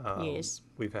 Yes.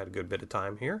 We've had a good bit of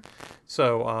time here.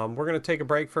 So we're going to take a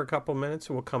break for a couple minutes,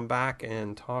 and we'll come back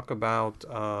and talk about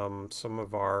some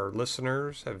of our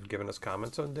listeners have given us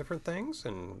comments on different things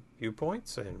and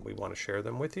viewpoints, and we want to share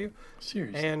them with you.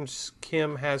 Seriously. And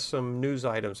Kim has some news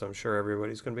items I'm sure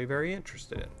everybody's going to be very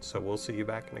interested in. So we'll see you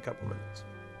back in a couple minutes.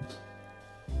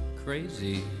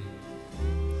 Crazy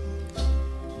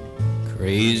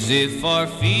for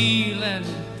feeling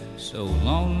so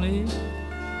lonely.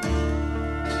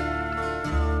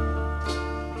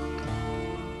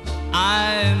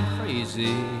 I'm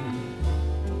crazy,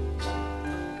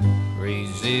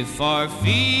 crazy for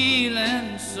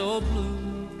feeling so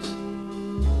blue.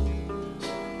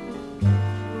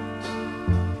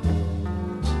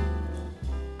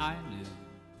 I knew.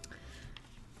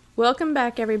 Welcome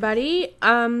back, everybody.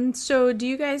 So do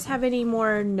you guys have any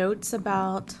more notes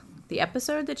about the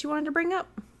episode that you wanted to bring up?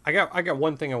 I got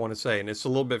one thing I want to say, and it's a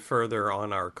little bit further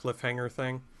on our cliffhanger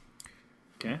thing.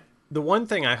 Okay. The one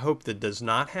thing I hope that does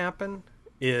not happen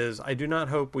is I do not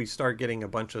hope we start getting a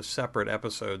bunch of separate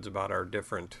episodes about our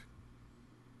different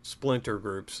splinter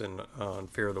groups on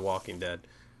Fear of the Walking Dead.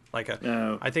 Like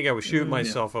I think I would shoot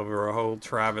myself over a whole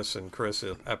Travis and Chris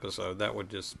episode. That would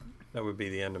be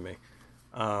the end of me.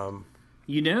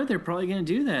 They're probably going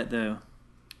to do that though.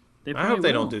 I hope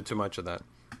they don't do too much of that.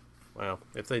 Well,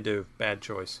 if they do, bad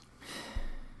choice.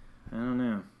 I don't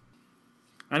know.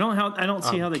 I don't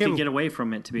see how they could get away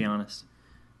from it, to be honest.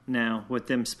 Now, with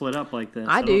them split up like this.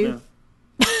 I do.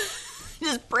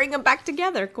 Just bring them back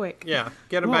together quick. Yeah,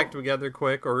 get them back together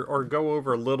quick, or go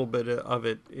over a little bit of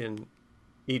it in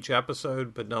each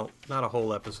episode, but not a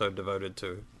whole episode devoted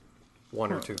to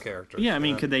one or two characters. Yeah, I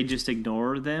mean, could they just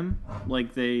ignore them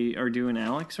like they are doing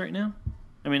Alex right now?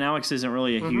 I mean, Alex isn't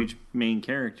really a huge main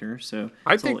character, so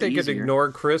I think they could ignore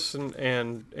Chris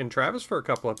and Travis for a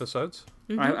couple episodes.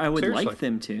 Mm-hmm. I would Seriously. like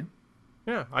them to.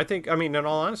 Yeah, I mean, in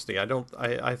all honesty,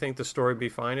 I think the story would be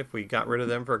fine if we got rid of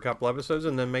them for a couple episodes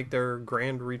and then make their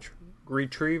grand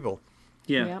retrieval.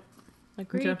 Yeah. Yep.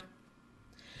 Agreed. Okay.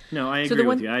 No, I agree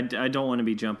with you. I don't want to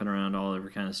be jumping around all over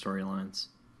kind of storylines.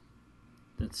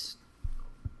 That's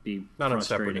be not on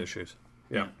frustrating. separate issues.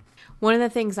 Yeah. One of the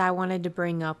things I wanted to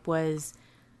bring up was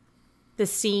the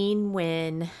scene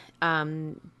when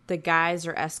the guys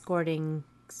are escorting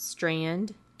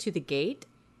Strand to the gate,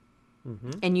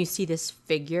 and you see this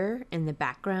figure in the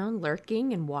background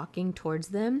lurking and walking towards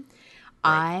them. Right.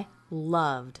 I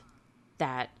loved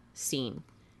that scene.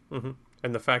 Mm-hmm.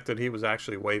 And the fact that he was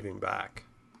actually waving back.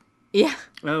 Yeah.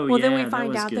 Oh, well, yeah, then we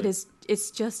find out good. that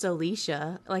it's just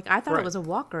Alicia. Like, I thought it was a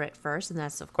walker at first, and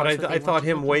that's, of course, But I thought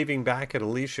him waving back at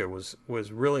Alicia was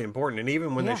really important. And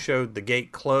even when they showed the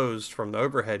gate closed from the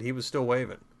overhead, he was still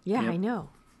waving. Yeah, Yep. I know.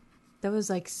 That was,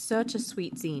 like, such a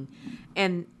sweet scene.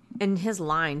 And his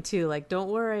line, too, like, don't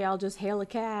worry, I'll just hail a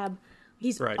cab.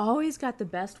 He's always got the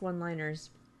best one-liners.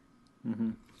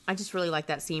 Mm-hmm. I just really like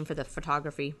that scene for the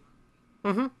photography.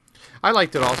 Mm-hmm. I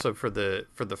liked it also for the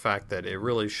fact that it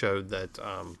really showed that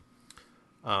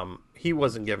he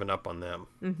wasn't giving up on them.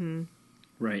 Mm-hmm.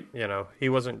 Right. You know, he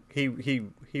wasn't. He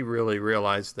really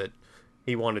realized that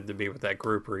he wanted to be with that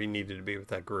group, or he needed to be with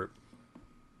that group.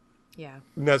 Yeah.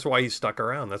 And that's why he stuck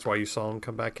around. That's why you saw him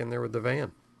come back in there with the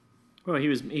van. Well, he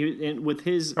was with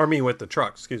his. Or I mean, with the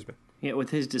truck. Excuse me. Yeah,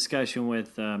 with his discussion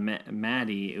with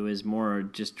Maddie, it was more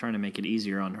just trying to make it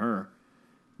easier on her.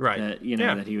 Right. That,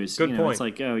 that he was. Good point. It's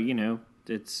like, don't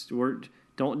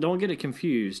get it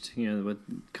confused. With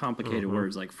complicated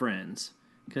words like friends,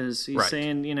 because he's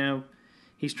saying,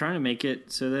 he's trying to make it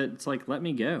so that it's like, let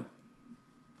me go.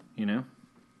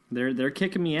 They're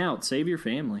kicking me out. Save your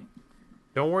family.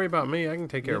 Don't worry about me. I can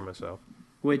take care of myself.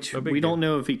 Which we don't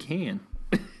know if he can.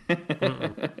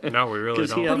 No, we really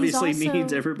Because don't. he obviously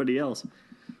needs everybody else.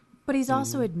 But he's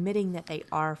also admitting that they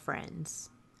are friends.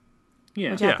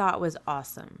 Yeah. Which I thought was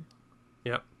awesome.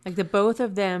 Yep. Like, the both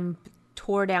of them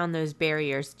tore down those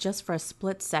barriers just for a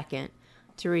split second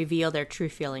to reveal their true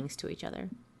feelings to each other.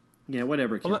 Yeah,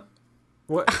 whatever. Kim.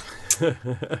 What?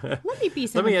 Let me be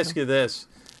Let me ask you this.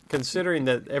 Considering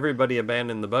that everybody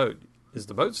abandoned the boat, is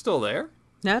the boat still there?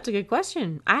 That's a good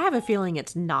question. I have a feeling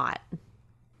it's not.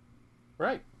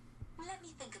 Right. Let me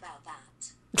think about that.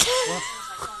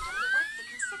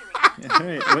 All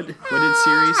right. What did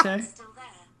Siri say? Still there.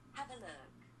 Have a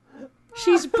look.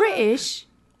 She's British.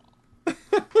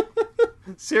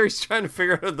 Siri's trying to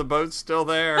figure out if the boat's still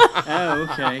there. Oh,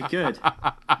 okay, good.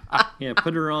 Yeah,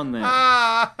 put her on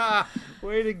that.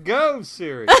 Way to go,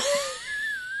 Siri.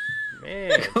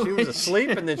 Man, she was asleep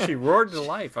and then she roared to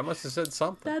life. I must have said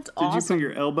something. That's Did you awesome. put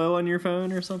your elbow on your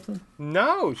phone or something?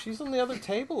 No, she's on the other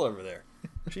table over there.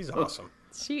 She's awesome.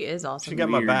 She is awesome. She got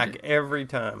my Weird. back every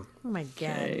time. Oh my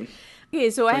god. Okay. Okay,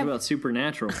 so I Talk have about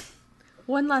supernatural.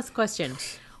 one last question.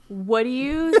 What do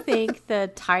you think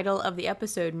the title of the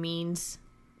episode means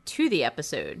to the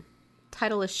episode?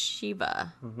 Title is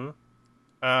Shiva.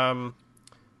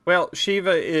 Well,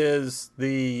 Shiva is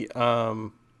the,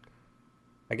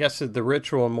 I guess, the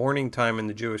ritual mourning time in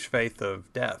the Jewish faith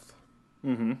of death.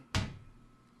 Mm-hmm.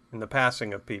 And the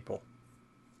passing of people.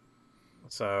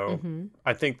 So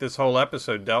I think this whole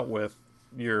episode dealt with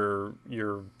your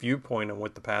viewpoint on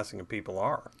what the passing of people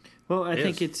are. Well, I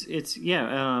think it's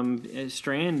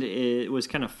Strand was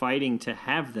kind of fighting to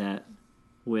have that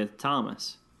with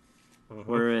Thomas,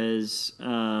 whereas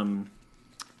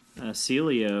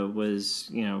Celia was,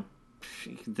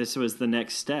 this was the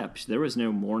next step. There was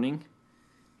no mourning,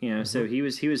 so he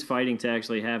was fighting to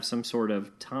actually have some sort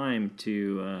of time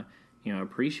to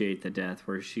appreciate the death,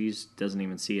 where she doesn't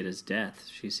even see it as death.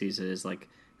 She sees it as like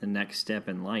the next step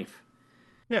in life.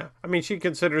 Yeah, I mean, she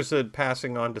considers it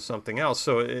passing on to something else.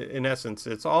 So, in essence,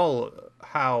 it's all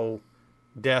how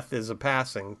death is a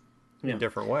passing in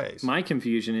different ways. My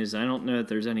confusion is I don't know if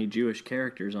there's any Jewish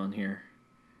characters on here.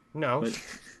 No. But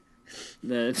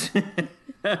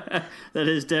that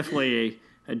is definitely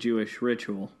a Jewish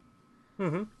ritual.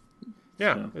 Mm-hmm.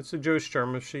 Yeah, It's a Jewish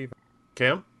term of Shiva.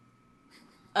 Kim?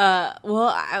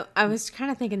 Well, I was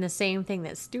kind of thinking the same thing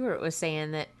that Stuart was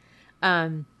saying, that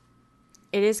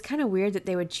it is kind of weird that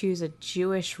they would choose a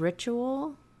Jewish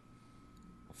ritual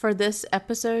for this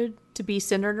episode to be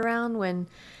centered around when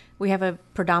we have a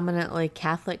predominantly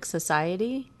Catholic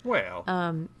society. Well,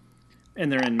 and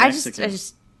they're in Mexico.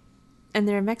 And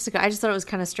they're in Mexico. I just thought it was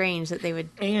kind of strange that they would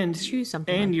choose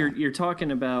something. And like you're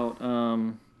talking about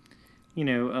a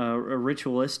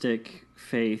ritualistic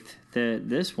faith that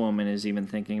this woman is even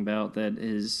thinking about that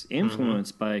is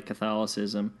influenced by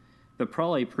Catholicism, but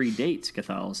probably predates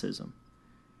Catholicism.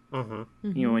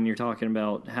 Mm-hmm. When you're talking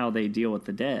about how they deal with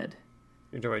the dead.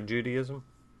 You're talking about Judaism?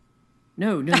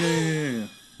 No.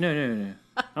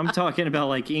 I'm talking about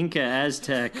like Inca,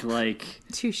 Aztec, like...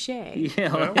 Touche.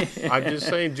 Yeah. Well, I'm just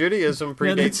saying Judaism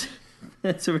predates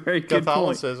that's a very good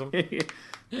Catholicism. Point.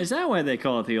 Is that why they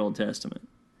call it the Old Testament?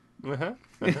 Uh-huh.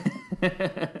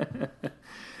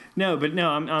 No,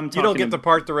 I'm talking... You don't get to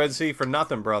part the Red Sea for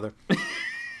nothing, brother.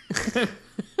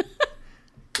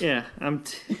 Yeah, I'm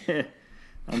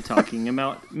talking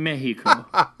about Mexico.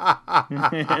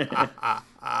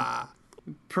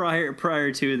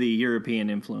 Prior to the European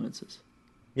influences.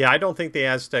 Yeah, I don't think the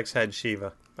Aztecs had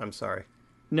Shiva. I'm sorry.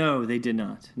 No, they did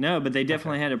not. No, but they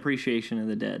definitely had appreciation of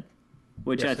the dead,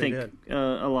 which Yes, I think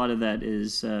a lot of that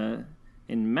is in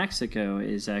Mexico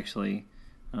is actually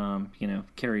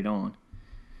carried on,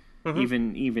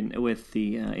 even with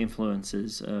the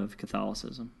influences of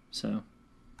Catholicism. So,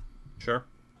 sure.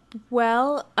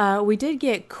 Well, we did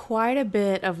get quite a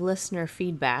bit of listener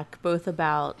feedback, both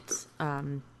about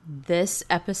this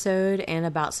episode and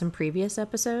about some previous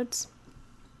episodes.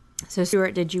 So,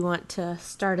 Stuart, did you want to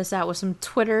start us out with some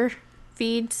Twitter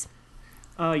feeds?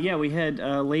 Yeah, we had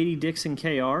Lady Dixon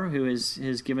KR, who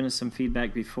has given us some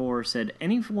feedback before, said,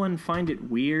 anyone find it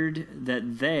weird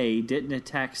that they didn't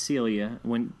attack Celia,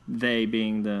 when they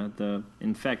being the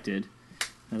infected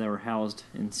that were housed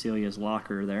in Celia's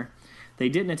locker there? They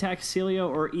didn't attack Celia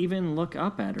or even look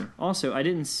up at her. Also, I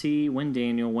didn't see when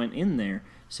Daniel went in there,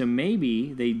 so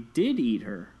maybe they did eat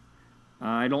her.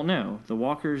 I don't know. The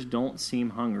walkers don't seem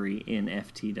hungry in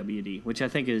FTWD, which I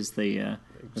think is the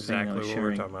thing I was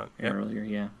sharing earlier.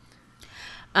 Yeah.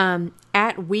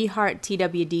 At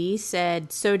WeHeartTWD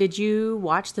said, so did you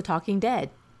watch The Talking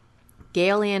Dead?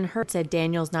 Gail Ann Hurt said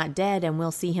Daniel's not dead and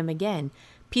we'll see him again.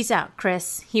 Peace out,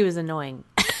 Chris. He was annoying.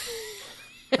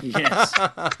 Yes.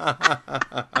 That's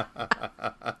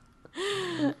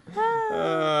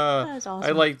awesome.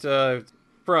 I liked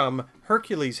from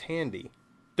Hercules Handy.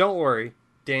 Don't worry,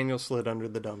 Daniel slid under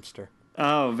the dumpster.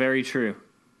 Oh, very true.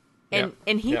 And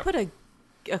he put a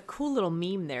cool little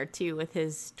meme there too with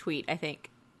his tweet, I think,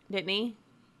 didn't he?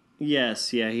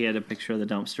 Yes, yeah, he had a picture of the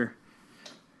dumpster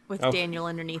With Daniel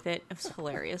underneath it. It was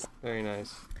hilarious. Very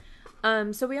nice.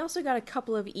 So we also got a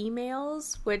couple of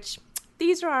emails, which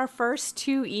these are our first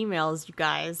 2 emails, you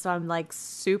guys. So I'm like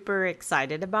super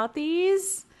excited about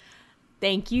these.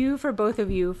 Thank you for both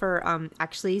of you for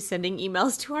actually sending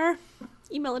emails to our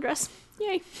email address.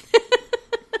 Yay.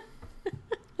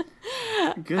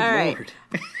 Good All Lord.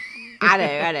 Right.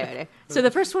 I know. So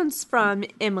the first one's from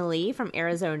Emily from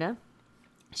Arizona.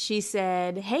 She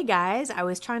said, hey guys, I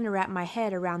was trying to wrap my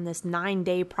head around this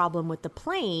 9-day problem with the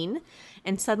plane,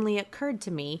 and suddenly it occurred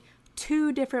to me,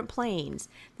 2 different planes.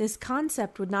 This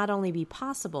concept would not only be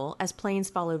possible, as planes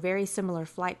follow very similar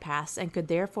flight paths and could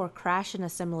therefore crash in a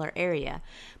similar area,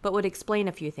 but would explain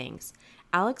a few things.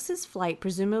 Alex's flight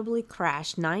presumably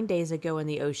crashed 9 days ago in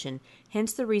the ocean,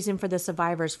 hence the reason for the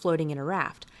survivors floating in a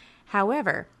raft.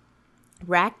 However,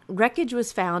 wreckage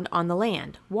was found on the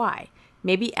land. Why?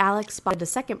 Maybe Alex spotted a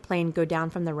second plane go down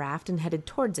from the raft and headed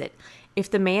towards it. If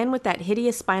the man with that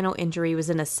hideous spinal injury was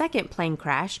in a second plane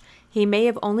crash, he may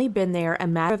have only been there a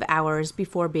matter of hours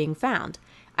before being found.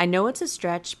 I know it's a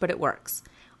stretch, but it works.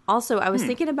 Also, I was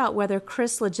thinking about whether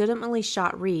Chris legitimately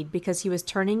shot Reed because he was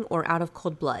turning or out of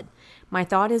cold blood. My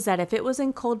thought is that if it was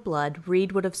in cold blood,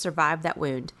 Reed would have survived that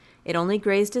wound. It only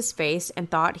grazed his face, and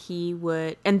though he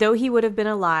would have been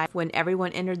alive when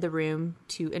everyone entered the room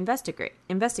to investigate.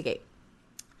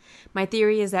 My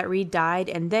theory is that Reed died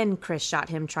and then Chris shot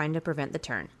him trying to prevent the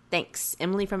turn. Thanks.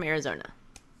 Emily from Arizona.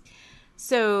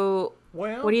 So,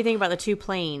 Well, what do you think about the two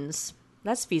planes?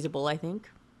 That's feasible, I think.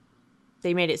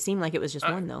 They made it seem like it was just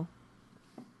one, though.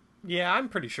 yeah, I'm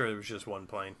pretty sure it was just one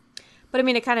plane. But, I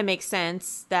mean, it kind of makes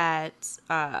sense that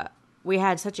we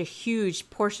had such a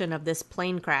huge portion of this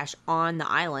plane crash on the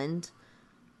island.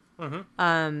 So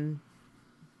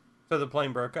the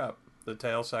plane broke up. The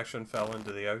tail section fell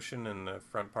into the ocean, and the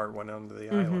front part went onto the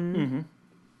island.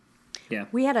 Yeah.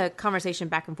 We had a conversation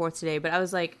back and forth today, but I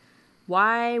was like,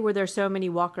 why were there so many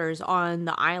walkers on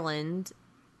the island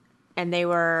and they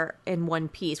were in one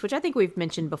piece, which I think we've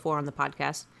mentioned before on the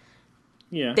podcast.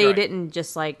 Yeah. They Right. didn't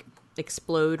just like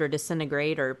explode or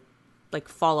disintegrate or like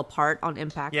fall apart on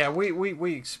impact. Yeah, we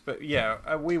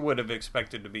would have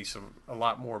expected to be a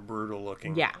lot more brutal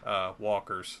looking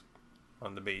walkers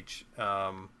on the beach,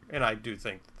 and I do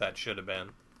think that should have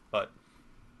been, but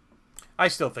I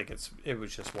still think it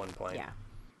was just one plane. Yeah.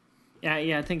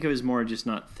 Yeah, I think it was more just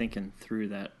not thinking through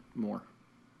that more.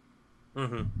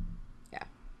 Yeah.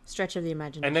 Stretch of the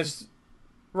imagination. And that's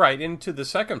right into the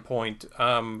second point.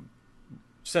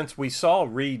 Since we saw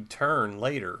Reed turn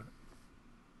later,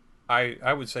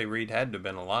 I would say Reed had to have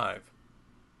been alive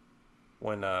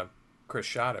when Chris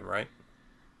shot him, right?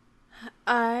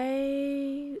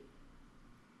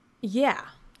 Yeah.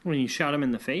 When you shot him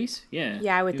in the face? Yeah.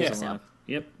 Yeah, I would he was think so. alive.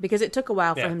 Yep. Because it took a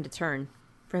while for Yeah. him to turn,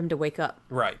 for him to wake up.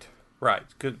 Right. Right.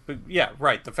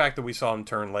 Right. The fact that we saw him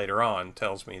turn later on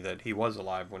tells me that he was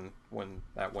alive when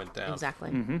that went down.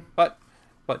 Exactly. But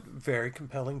very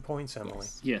compelling points, Emily.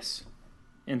 Yes.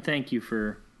 And thank you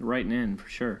for writing in, for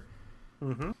sure.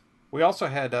 We also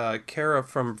had Kara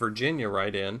from Virginia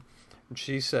write in, and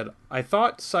she said, I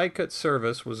thought Psychic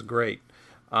Service was great.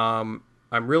 I'm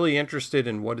really interested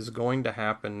in what is going to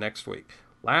happen next week.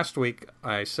 Last week,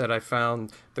 I said I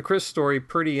found the Chris story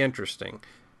pretty interesting.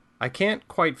 I can't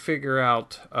quite figure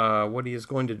out what he is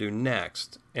going to do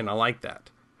next, and I like that.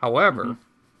 However,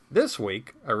 this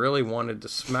week, I really wanted to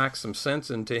smack some sense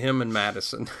into him and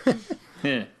Madison.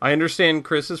 Yeah. I understand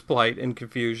Chris's plight and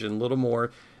confusion a little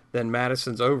more than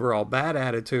Madison's overall bad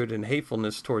attitude and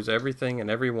hatefulness towards everything and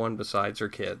everyone besides her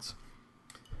kids.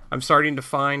 I'm starting to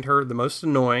find her the most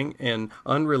annoying and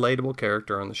unrelatable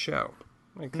character on the show.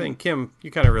 I think, Kim,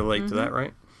 you kind of relate to that,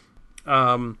 right?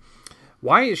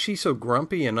 Why is she so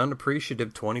grumpy and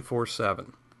unappreciative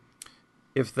 24/7?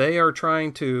 If they are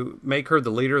trying to make her the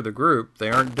leader of the group,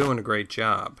 they aren't doing a great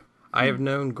job. I have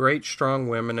known great, strong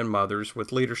women and mothers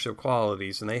with leadership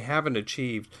qualities, and they haven't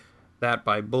achieved that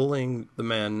by bullying the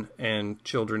men and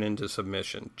children into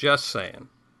submission. Just saying.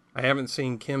 I haven't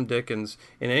seen Kim Dickens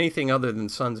in anything other than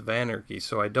Sons of Anarchy,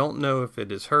 so I don't know if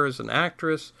it is her as an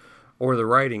actress or the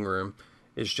writing room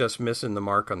is just missing the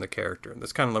mark on the character.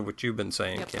 That's kind of like what you've been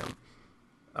saying, Kim.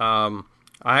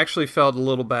 I actually felt a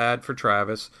little bad for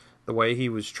Travis, the way he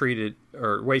was treated,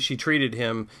 or way she treated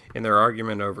him in their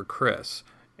argument over Chris.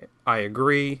 I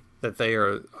agree that they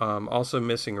are also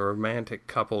missing a romantic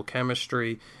couple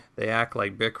chemistry. They act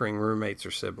like bickering roommates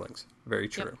or siblings. Very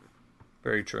true. Yep.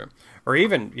 Very true. Or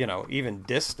even, even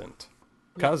distant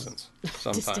cousins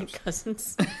sometimes. Distant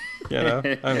cousins.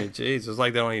 I mean, geez, it's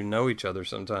like they don't even know each other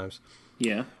sometimes.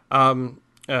 Yeah.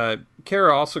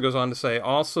 Kara also goes on to say,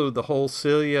 also the whole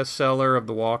Celia Seller of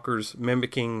the Walkers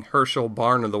mimicking Herschel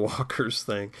Barn of the Walkers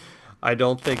thing, I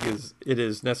don't think it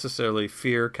is necessarily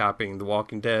fear copying The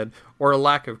Walking Dead or a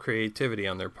lack of creativity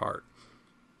on their part.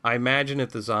 I imagine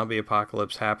if the zombie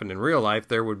apocalypse happened in real life,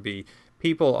 there would be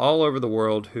people all over the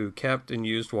world who kept and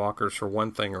used walkers for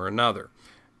one thing or another.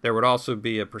 There would also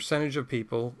be a percentage of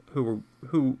people who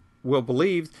will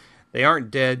believe they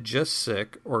aren't dead, just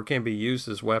sick, or can be used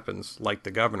as weapons, like the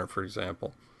governor, for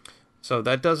example. So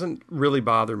that doesn't really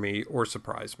bother me or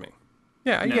surprise me.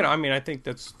 Yeah, No. I think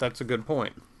that's a good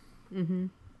point.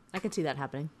 I could see that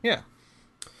happening. Yeah.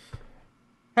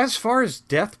 As far as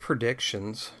death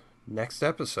predictions, next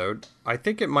episode, I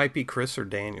think it might be Chris or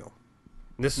Daniel.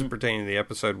 This is pertaining to the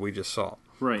episode we just saw.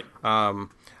 Right.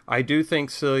 I do think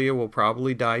Celia will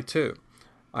probably die too.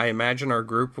 I imagine our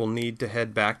group will need to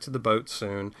head back to the boat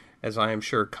soon, as I am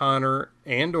sure Connor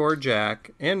and or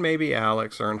Jack and maybe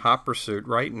Alex are in hot pursuit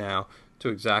right now to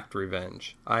exact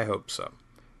revenge. I hope so.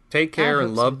 Take care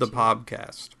and love the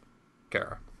podcast.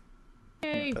 Kara.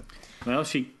 Yay. Well,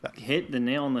 she hit the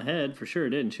nail on the head for sure,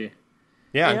 didn't she?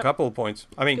 Yeah, Yep. a couple of points.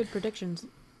 I mean, Good predictions.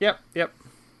 Yep.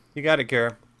 You got it,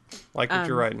 Kara. Like what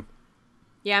you're writing.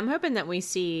 Yeah, I'm hoping that we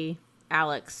see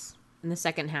Alex in the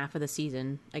second half of the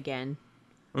season again.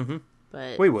 Mm-hmm.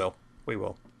 But We will.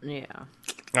 yeah.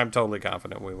 I'm totally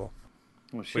confident we will.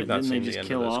 Well, We've shit, not didn't they seen the just end of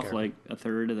kill those off characters. like a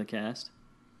third of the cast?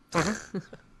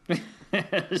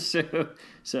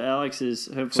 so Alex is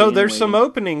hopefully. So there's some waiting.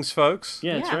 openings, folks.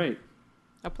 Yeah, that's Yeah. right.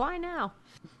 Apply now.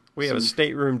 We have a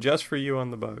stateroom just for you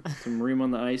on the boat. Some room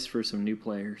on the ice for some new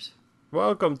players.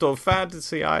 Welcome to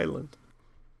Fantasy Island.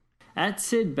 At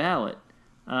Sid Ballot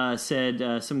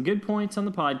said some good points on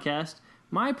the podcast.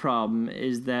 My problem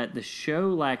is that the show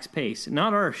lacks pace.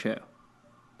 Not our show.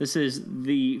 This is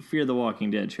the Fear the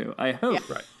Walking Dead show. I hope.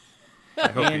 Right. I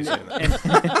hope he's saying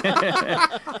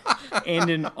that. And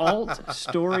an alt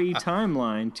story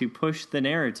timeline to push the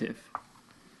narrative.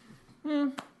 I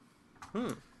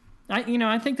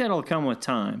think that'll come with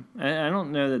time. I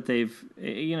don't know that they've,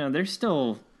 there's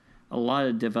still a lot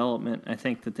of development I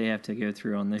think that they have to go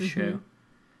through on this show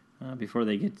before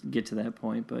they get to that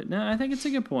point. But no, I think it's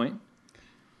a good point.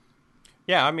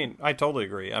 Yeah, I mean, I totally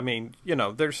agree. I mean,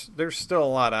 there's still a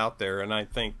lot out there, and I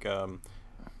think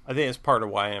it's part of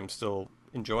why I'm still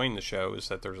enjoying the show is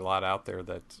that there's a lot out there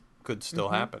that could still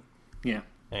happen. Yeah.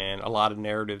 And a lot of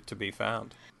narrative to be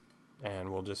found.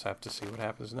 And we'll just have to see what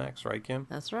happens next, right, Kim?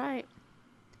 That's right.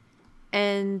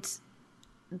 And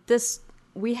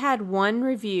we had one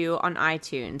review on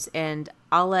iTunes, and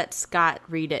I'll let Scott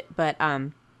read it, but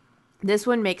this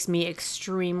one makes me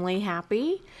extremely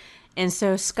happy. And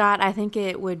so, Scott, I think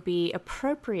it would be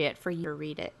appropriate for you to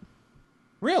read it.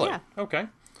 Really? Yeah. Okay.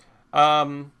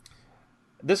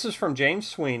 This is from James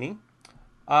Sweeney.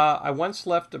 I once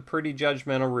left a pretty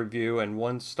judgmental review and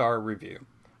 1-star review.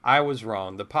 I was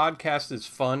wrong. The podcast is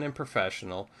fun and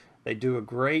professional. They do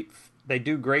great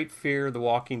Fear the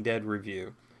Walking Dead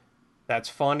review. That's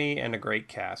funny and a great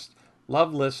cast.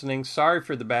 Love listening. Sorry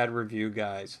for the bad review,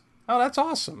 guys. Oh, that's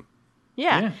awesome.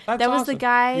 Yeah. That's That was awesome. the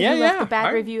guy Yeah, who left the yeah.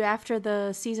 bad review after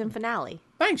the season finale.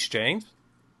 Thanks, James.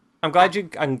 I'm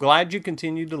glad you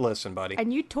continued to listen, buddy.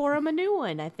 And you tore him a new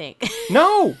one, I think.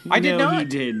 No, I did No, not. he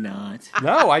did not.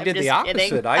 No, I did the just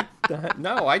kidding.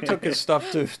 opposite. I took his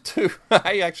stuff to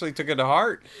I actually took it to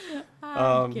heart.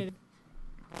 I'm kidding.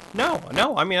 No.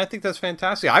 I mean, I think that's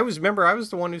fantastic. I was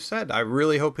the one who said I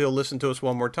really hope he'll listen to us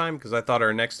one more time because I thought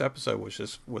our next episode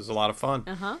was a lot of fun.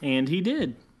 Uh-huh. And he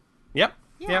did. Yep.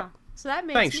 Yeah. Yep. So that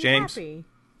makes Thanks, me James. happy.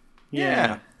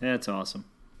 Yeah. That's awesome.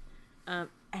 And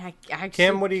I actually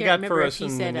Kim, what do you can't got for remember us if he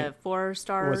in said the- 4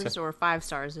 stars it? or 5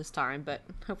 stars this time, but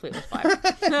hopefully it was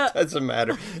 5. Doesn't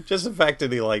matter. Just the fact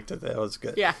that he liked it, that was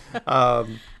good. Yeah.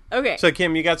 Okay. So,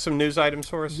 Kim, you got some news items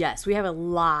for us? Yes, we have a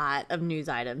lot of news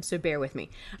items, so bear with me.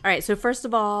 All right, so first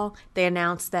of all, they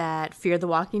announced that Fear the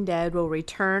Walking Dead will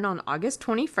return on August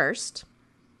 21st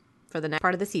for the next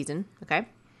part of the season, okay?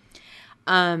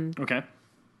 Okay.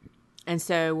 And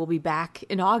so we'll be back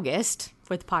in August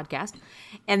for the podcast.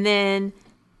 And then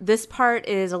this part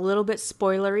is a little bit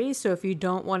spoilery, so if you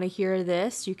don't want to hear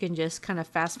this, you can just kind of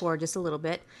fast forward just a little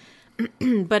bit.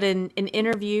 But in an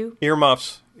interview...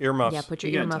 Earmuffs. Yeah, put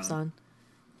your You got earmuffs time. on.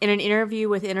 In an interview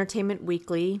with Entertainment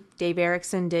Weekly, Dave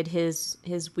Erickson did his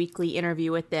weekly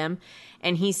interview with them,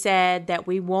 and he said that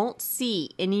we won't see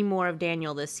any more of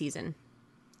Daniel this season,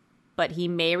 but he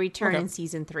may return in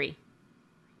season 3.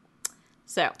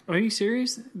 So Are you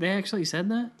serious? They actually said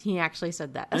that? he actually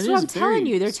said that. That's That what is I'm telling very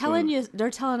you. They're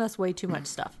telling us way too much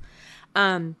stuff.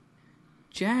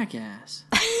 Jackass.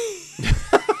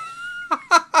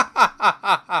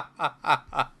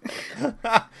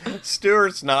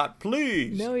 Stuart's not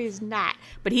pleased. No, he's not.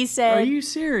 But he said, Are you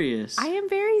serious? I am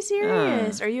very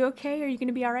serious. Are you okay? Are you going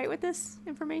to be all right with this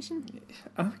information?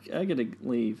 I gotta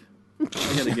leave. I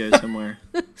gotta go somewhere.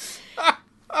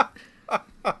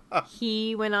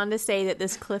 He went on to say that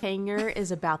this cliffhanger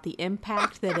is about the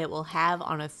impact that it will have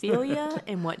on Ophelia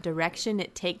and what direction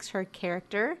it takes her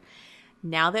character.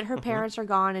 Now that her parents are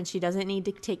gone and she doesn't need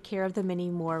to take care of them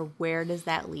anymore, where does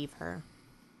that leave her?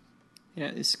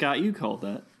 Yeah, Scott, you called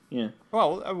that. Yeah.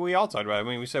 Well, we all talked about it. I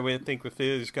mean, we said we think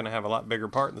Ophelia's going to have a lot bigger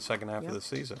part in the second half of the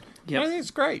season. Yep. I think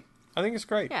it's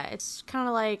great. Yeah, it's kind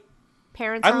of like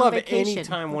parents I on love vacation. any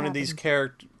time What one of these happens?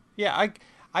 characters... Yeah,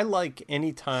 I like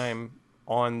any time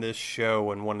on this show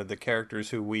when one of the characters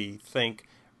who we think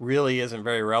really isn't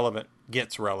very relevant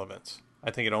gets relevance.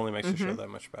 I think it only makes the show that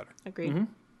much better. Agreed.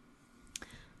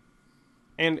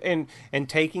 And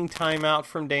taking time out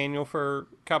from Daniel for a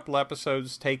couple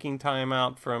episodes, taking time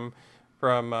out from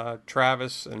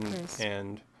Travis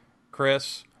and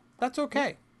Chris, that's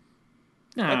okay.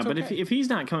 Nah, That's but okay. if he's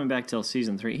not coming back till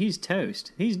season 3, he's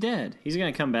toast. He's dead. He's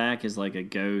gonna come back as like a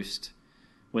ghost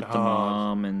with the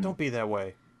mom and Don't be that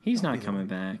way. He's not coming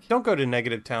back. Don't go to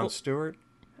Negative Town, Stuart.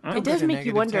 It does make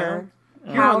you wonder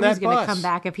You're how on he's that going to bus. come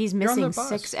back if he's You're on missing that bus.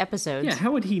 6 episodes. Yeah,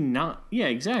 how would he not? Yeah,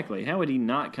 exactly. How would he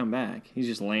not come back? He's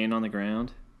just laying on the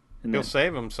ground. He'll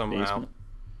save him somehow. basement.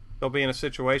 They'll be in a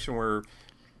situation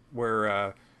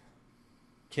where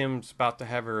Kim's about to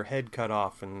have her head cut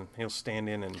off, and he'll stand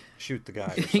in and shoot the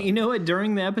guy. Or something. You know what?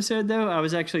 During the episode, though, I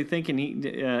was actually thinking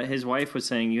his wife was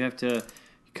saying, "You have to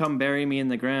come bury me in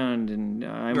the ground, and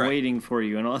I'm Right. waiting for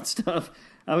you," and all that stuff.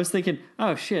 I was thinking,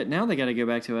 "Oh shit! Now they got to go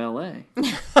back to L.A."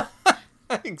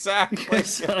 Exactly.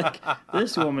 It's like,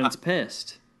 this woman's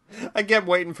pissed. I kept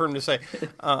waiting for him to say,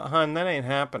 "Hon, that ain't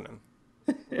happening.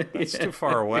 That's too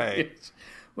far away."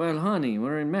 Well, honey,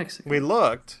 we're in Mexico, We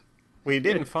looked. We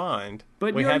didn't find.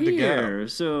 but we you're had to here,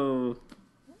 so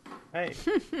go. Hey.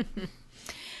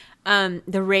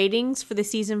 The ratings for the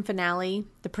season finale,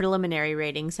 the preliminary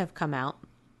ratings have come out.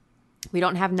 We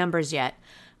don't have numbers yet,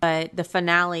 but the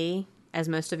finale, as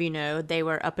most of you know, they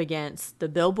were up against the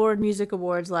Billboard Music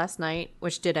Awards last night,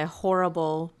 which did a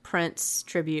horrible Prince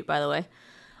tribute, by the way.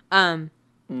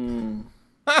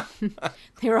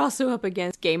 They were also up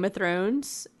against Game of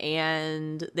Thrones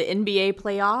and the NBA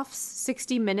playoffs,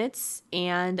 60 Minutes,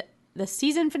 and the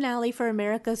season finale for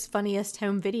America's Funniest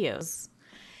Home Videos.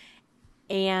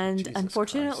 And Jesus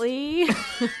unfortunately,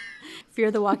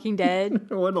 Fear the Walking Dead,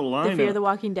 what a the lineup. Fear the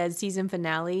Walking Dead season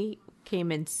finale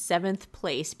came in 7th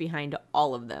place behind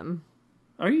all of them.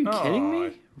 Are you kidding Aw.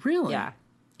 me? Really? Yeah.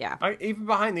 Yeah. Even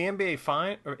behind the NBA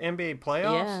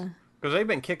playoffs? Yeah. Because they've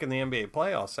been kicking the NBA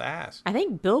playoffs ass. I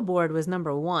think Billboard was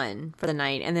number 1 for the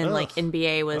night, and then like Ugh.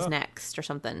 NBA was next or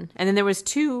something. And then there was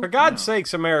 2. For God's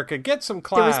sakes, America, get some There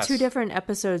class. was 2 different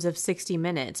episodes of 60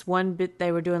 Minutes. One bit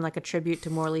they were doing like a tribute to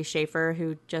Morley Schaefer,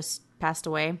 who just passed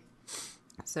away.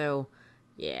 So,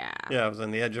 yeah. Yeah, I was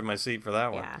on the edge of my seat for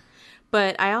that one. Yeah.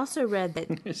 But I also read that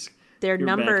their You're back and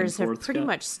numbers have forth, pretty Scott.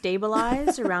 much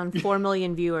stabilized around 4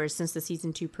 million viewers since the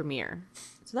season 2 premiere.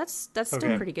 So that's still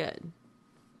Okay. pretty good.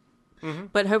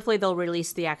 But hopefully they'll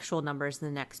release the actual numbers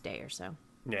the next day or so.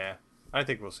 Yeah, I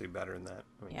think we'll see better than that.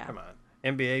 I mean, Yeah. come on.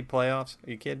 NBA playoffs? Are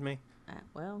you kidding me?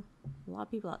 Well, a lot of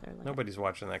people out there like it. Nobody's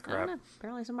watching that I don't crap. know.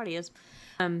 Apparently somebody is.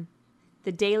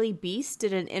 The Daily Beast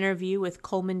did an interview with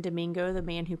Coleman Domingo, the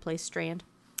man who plays Strand.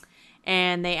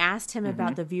 And they asked him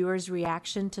about the viewers'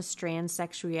 reaction to Strand's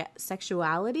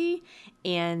sexuality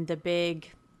and the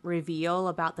big reveal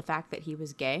about the fact that he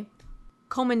was gay.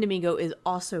 Coleman Domingo is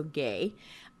also gay.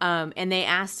 And they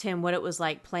asked him what it was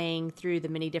like playing through the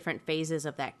many different phases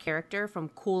of that character, from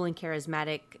cool and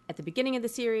charismatic at the beginning of the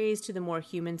series to the more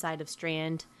human side of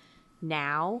Strand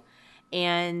now.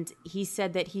 And he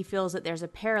said that he feels that there's a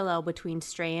parallel between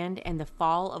Strand and the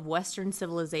fall of Western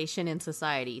civilization and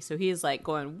society. So he is like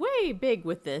going way big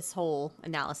with this whole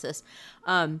analysis.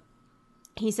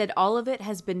 He said all of it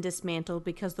has been dismantled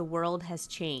because the world has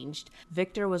changed.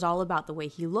 Victor was all about the way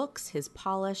he looks, his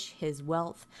polish, his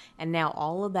wealth, and now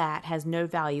all of that has no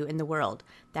value in the world.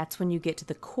 That's when you get to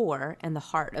the core and the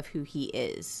heart of who he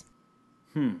is.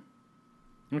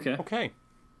 Okay. Okay.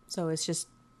 So it's just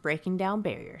breaking down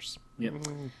barriers. Yep.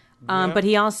 But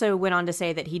he also went on to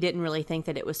say that he didn't really think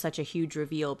that it was such a huge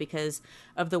reveal because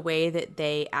of the way that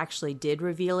they actually did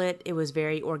reveal it. It was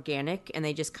very organic, and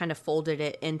they just kind of folded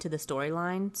it into the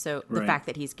storyline. So the Right. fact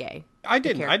that he's gay, I the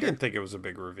didn't character. think it was a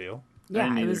big reveal. Yeah,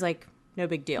 it was neither. like no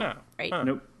big deal, No. right? Huh.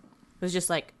 Nope. It was just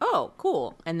like, oh,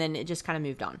 cool, and then it just kind of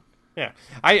moved on. Yeah.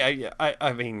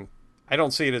 I mean, I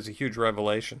don't see it as a huge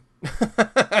revelation.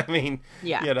 I mean,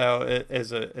 Yeah. you know,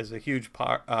 as a huge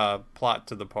plot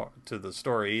to the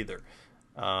story either.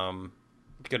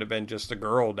 It could have been just a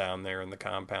girl down there in the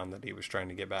compound that he was trying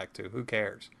to get back to. Who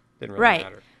cares? Didn't really Right.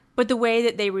 matter. But the way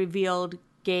that they revealed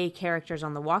gay characters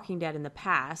on The Walking Dead in the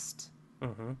past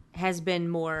has been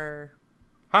more,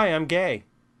 Hi, I'm gay.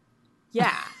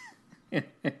 yeah.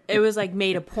 It was like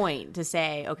made a point to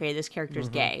say, okay, this character's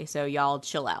gay, so y'all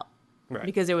chill out. Right.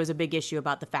 Because there was a big issue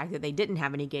about the fact that they didn't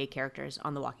have any gay characters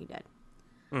on The Walking Dead.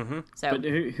 So But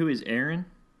who is Aaron?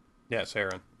 Yes,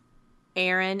 Aaron.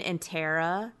 Aaron and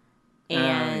Tara Yeah,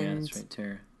 and that's right,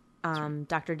 Tara.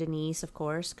 Dr. Denise, of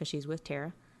course, because she's with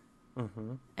Tara.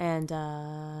 And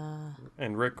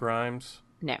And Rick Grimes.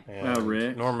 no. And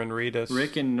Rick. Norman Reedus.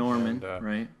 Rick and Norman, And,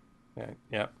 right?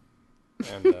 Yeah.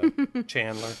 And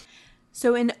Chandler.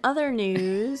 So in other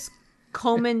news,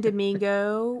 Coleman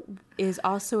Domingo is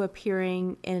also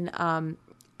appearing in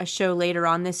a show later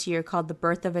on this year called The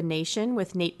Birth of a Nation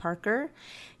with Nate Parker.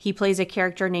 He plays a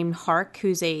character named Hark,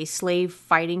 who's a slave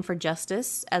fighting for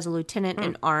justice as a lieutenant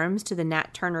in arms to the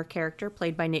Nat Turner character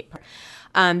played by Nate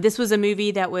Parker. This was a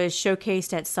movie that was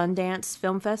showcased at Sundance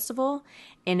Film Festival,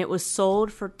 and it was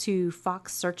sold to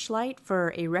Fox Searchlight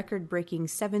for a record-breaking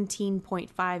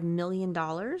 $17.5 million.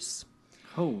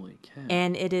 Holy cow.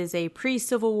 And it is a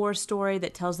pre-Civil War story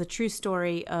that tells the true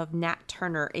story of Nat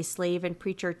Turner, a slave and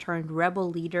preacher turned rebel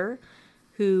leader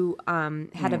who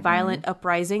had a violent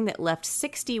uprising that left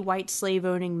 60 white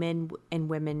slave-owning men and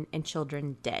women and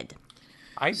children dead.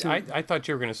 I thought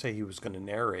you were going to say he was going to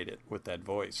narrate it with that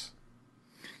voice.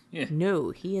 Yeah.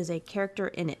 No, he is a character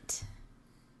in it.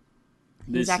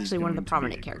 He's actually one of the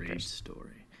prominent characters.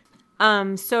 Story.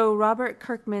 So Robert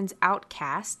Kirkman's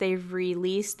Outcast, they've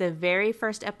released the very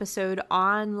first episode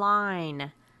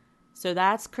online. So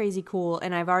that's crazy cool.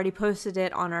 And I've already posted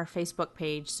it on our Facebook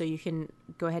page, so you can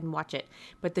go ahead and watch it.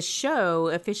 But the show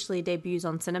officially debuts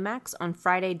on Cinemax on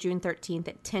Friday, June 13th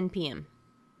at 10 p.m.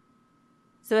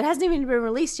 So it hasn't even been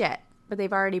released yet, but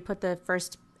they've already put the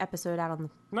first episode out on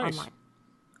Nice. online.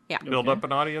 Yeah. Build up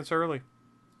an audience early.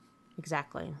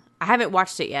 Exactly. I haven't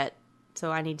watched it yet,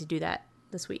 so I need to do that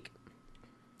this week.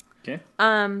 Okay.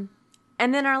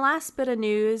 And then our last bit of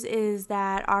news is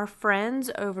that our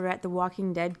friends over at the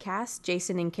Walking Dead cast,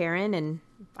 Jason and Karen, and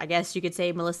I guess you could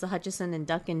say Melissa Hutchison and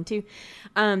Duncan too,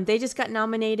 they just got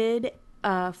nominated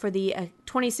for the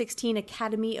 2016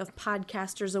 Academy of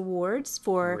Podcasters Awards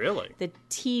for the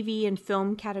TV and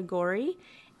film category.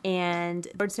 And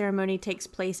the award ceremony takes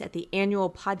place at the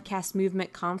annual Podcast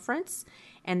Movement Conference,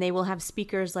 and they will have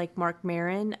speakers like Mark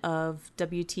Maron of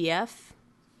WTF,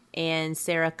 and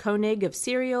Sarah Koenig of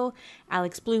Serial,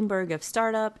 Alex Bloomberg of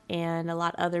Startup, and a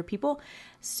lot of other people.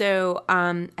 So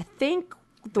I think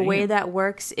the way that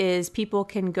works is people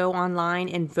can go online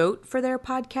and vote for their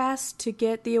podcast to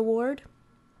get the award.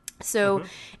 So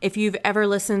if you've ever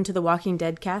listened to the Walking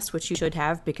Dead cast, which you should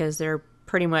have because they're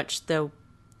pretty much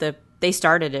they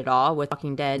started it all with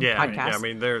Walking Dead podcast. Yeah, I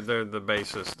mean they're the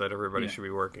basis that everybody should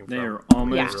be working from. They are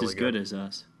almost really as good as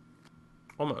us.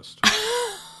 Almost.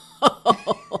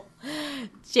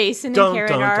 Jason and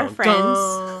Karen are our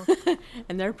friends,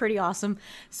 and they're pretty awesome.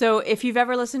 So if you've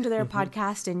ever listened to their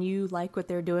podcast and you like what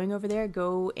they're doing over there,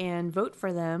 go and vote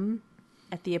for them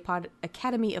at the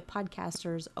Academy of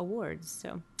Podcasters Awards.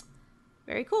 So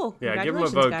very cool. Yeah, give them a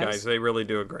vote, guys. They really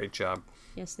do a great job.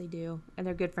 Yes, they do. And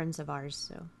they're good friends of ours.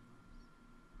 So,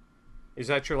 is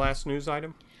that your last news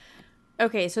item?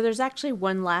 Okay, so there's actually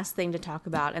one last thing to talk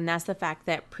about, and that's the fact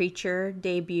that Preacher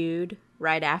debuted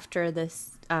right after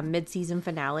this mid-season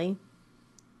finale.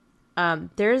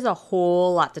 There's a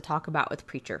whole lot to talk about with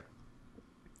Preacher.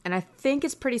 And I think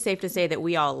it's pretty safe to say that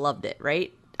we all loved it,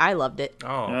 right? I loved it.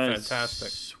 Oh, fantastic.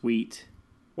 Sweet.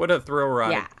 What a thrill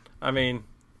ride. Yeah. I mean,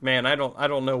 man, I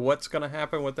don't know what's going to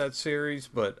happen with that series,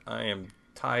 but I am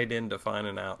tied into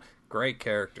finding out. Great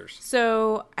characters.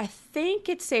 So I think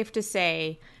it's safe to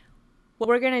say what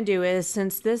we're going to do is,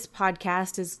 since this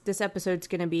episode's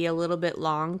going to be a little bit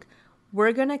long,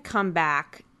 we're going to come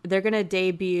back. They're going to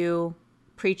debut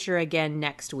Preacher again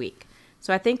next week.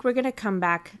 So I think we're going to come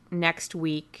back next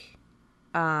week.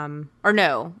 In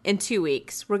 2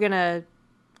 weeks. We're going to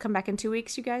come back in 2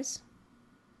 weeks, you guys.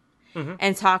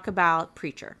 And talk about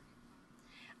Preacher.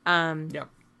 Yeah.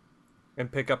 And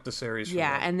pick up the series from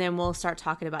there. And then we'll start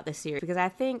talking about the series. Because I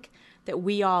think that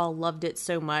we all loved it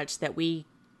so much that we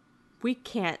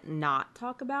can't not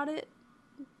talk about it.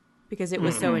 Because it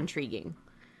was so intriguing.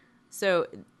 So,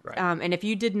 and if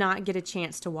you did not get a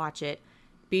chance to watch it,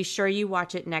 be sure you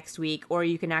watch it next week. Or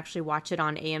you can actually watch it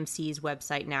on AMC's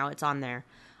website now. It's on there.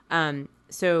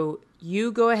 So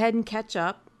you go ahead and catch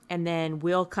up. And then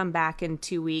we'll come back in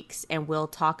 2 weeks and we'll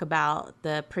talk about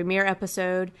the premiere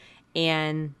episode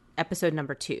and episode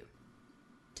number 2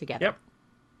 together. Yep.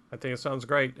 I think it sounds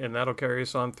great. And that'll carry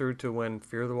us on through to when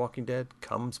Fear the Walking Dead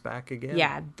comes back again.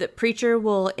 Yeah. The Preacher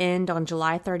will end on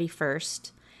July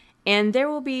 31st. And there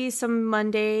will be some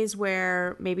Mondays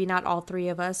where maybe not all three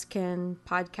of us can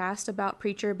podcast about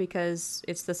Preacher because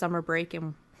it's the summer break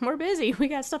and we're busy. We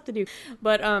got stuff to do.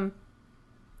 But,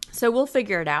 so we'll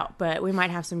figure it out, but we might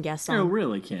have some guests on. Oh,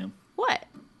 really, Cam? What?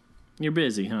 You're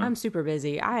busy, huh? I'm super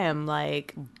busy. I am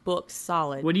like booked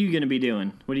solid. What are you going to be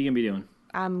doing?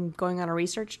 I'm going on a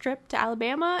research trip to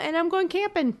Alabama and I'm going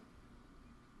camping.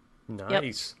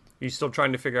 Nice. You still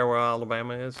trying to figure out where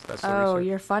Alabama is? That's the research.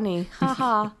 You're funny.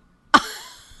 Haha.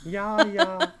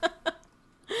 Yeah.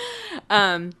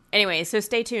 Anyway, so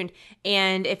stay tuned.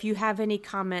 And if you have any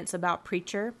comments about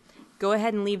Preacher, go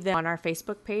ahead and leave them on our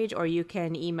Facebook page, or you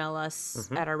can email us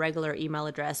Mm-hmm. at our regular email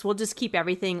address. We'll just keep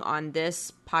everything on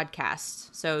this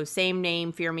podcast. So same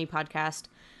name, Fear Me Podcast,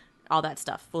 all that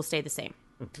stuff will stay the same.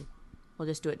 Mm-hmm. We'll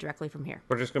just do it directly from here.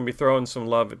 We're just going to be throwing some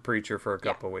love at Preacher for a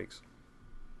couple of weeks.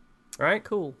 All right?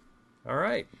 Cool. All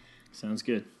right. Sounds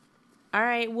good. All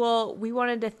right. Well, we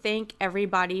wanted to thank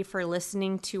everybody for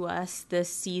listening to us this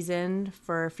season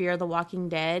for Fear the Walking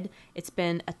Dead. It's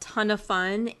been a ton of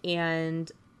fun,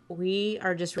 and we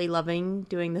are just really loving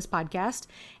doing this podcast,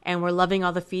 and we're loving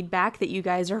all the feedback that you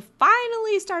guys are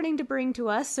finally starting to bring to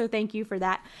us. So thank you for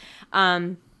that.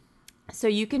 So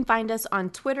you can find us on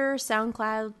Twitter,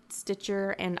 SoundCloud,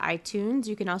 Stitcher, and iTunes.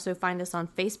 You can also find us on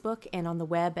Facebook and on the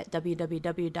web at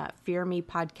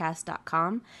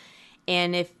www.fearmepodcast.com.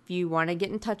 And if you want to get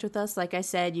in touch with us, like I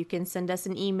said, you can send us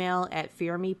an email at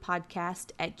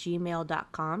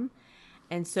fearmepodcast@gmail.com.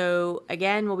 And so,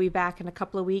 again, we'll be back in a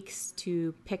couple of weeks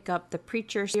to pick up the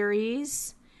Preacher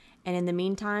series. And in the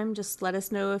meantime, just let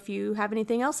us know if you have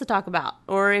anything else to talk about,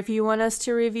 or if you want us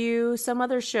to review some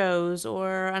other shows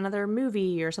or another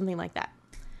movie or something like that.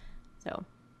 So,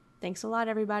 thanks a lot,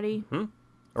 everybody. Mm-hmm.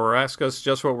 Or ask us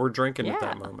just what we're drinking at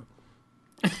that moment.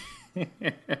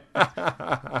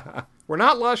 We're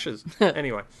not lushes.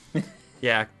 Anyway.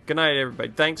 Yeah. Good night, everybody.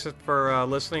 Thanks for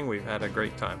listening. We've had a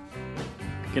great time.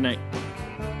 Good night.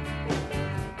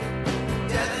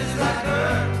 Death is like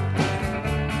her.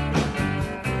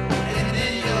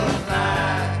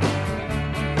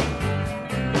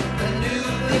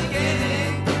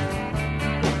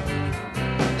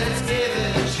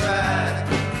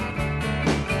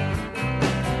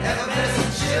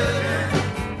 Children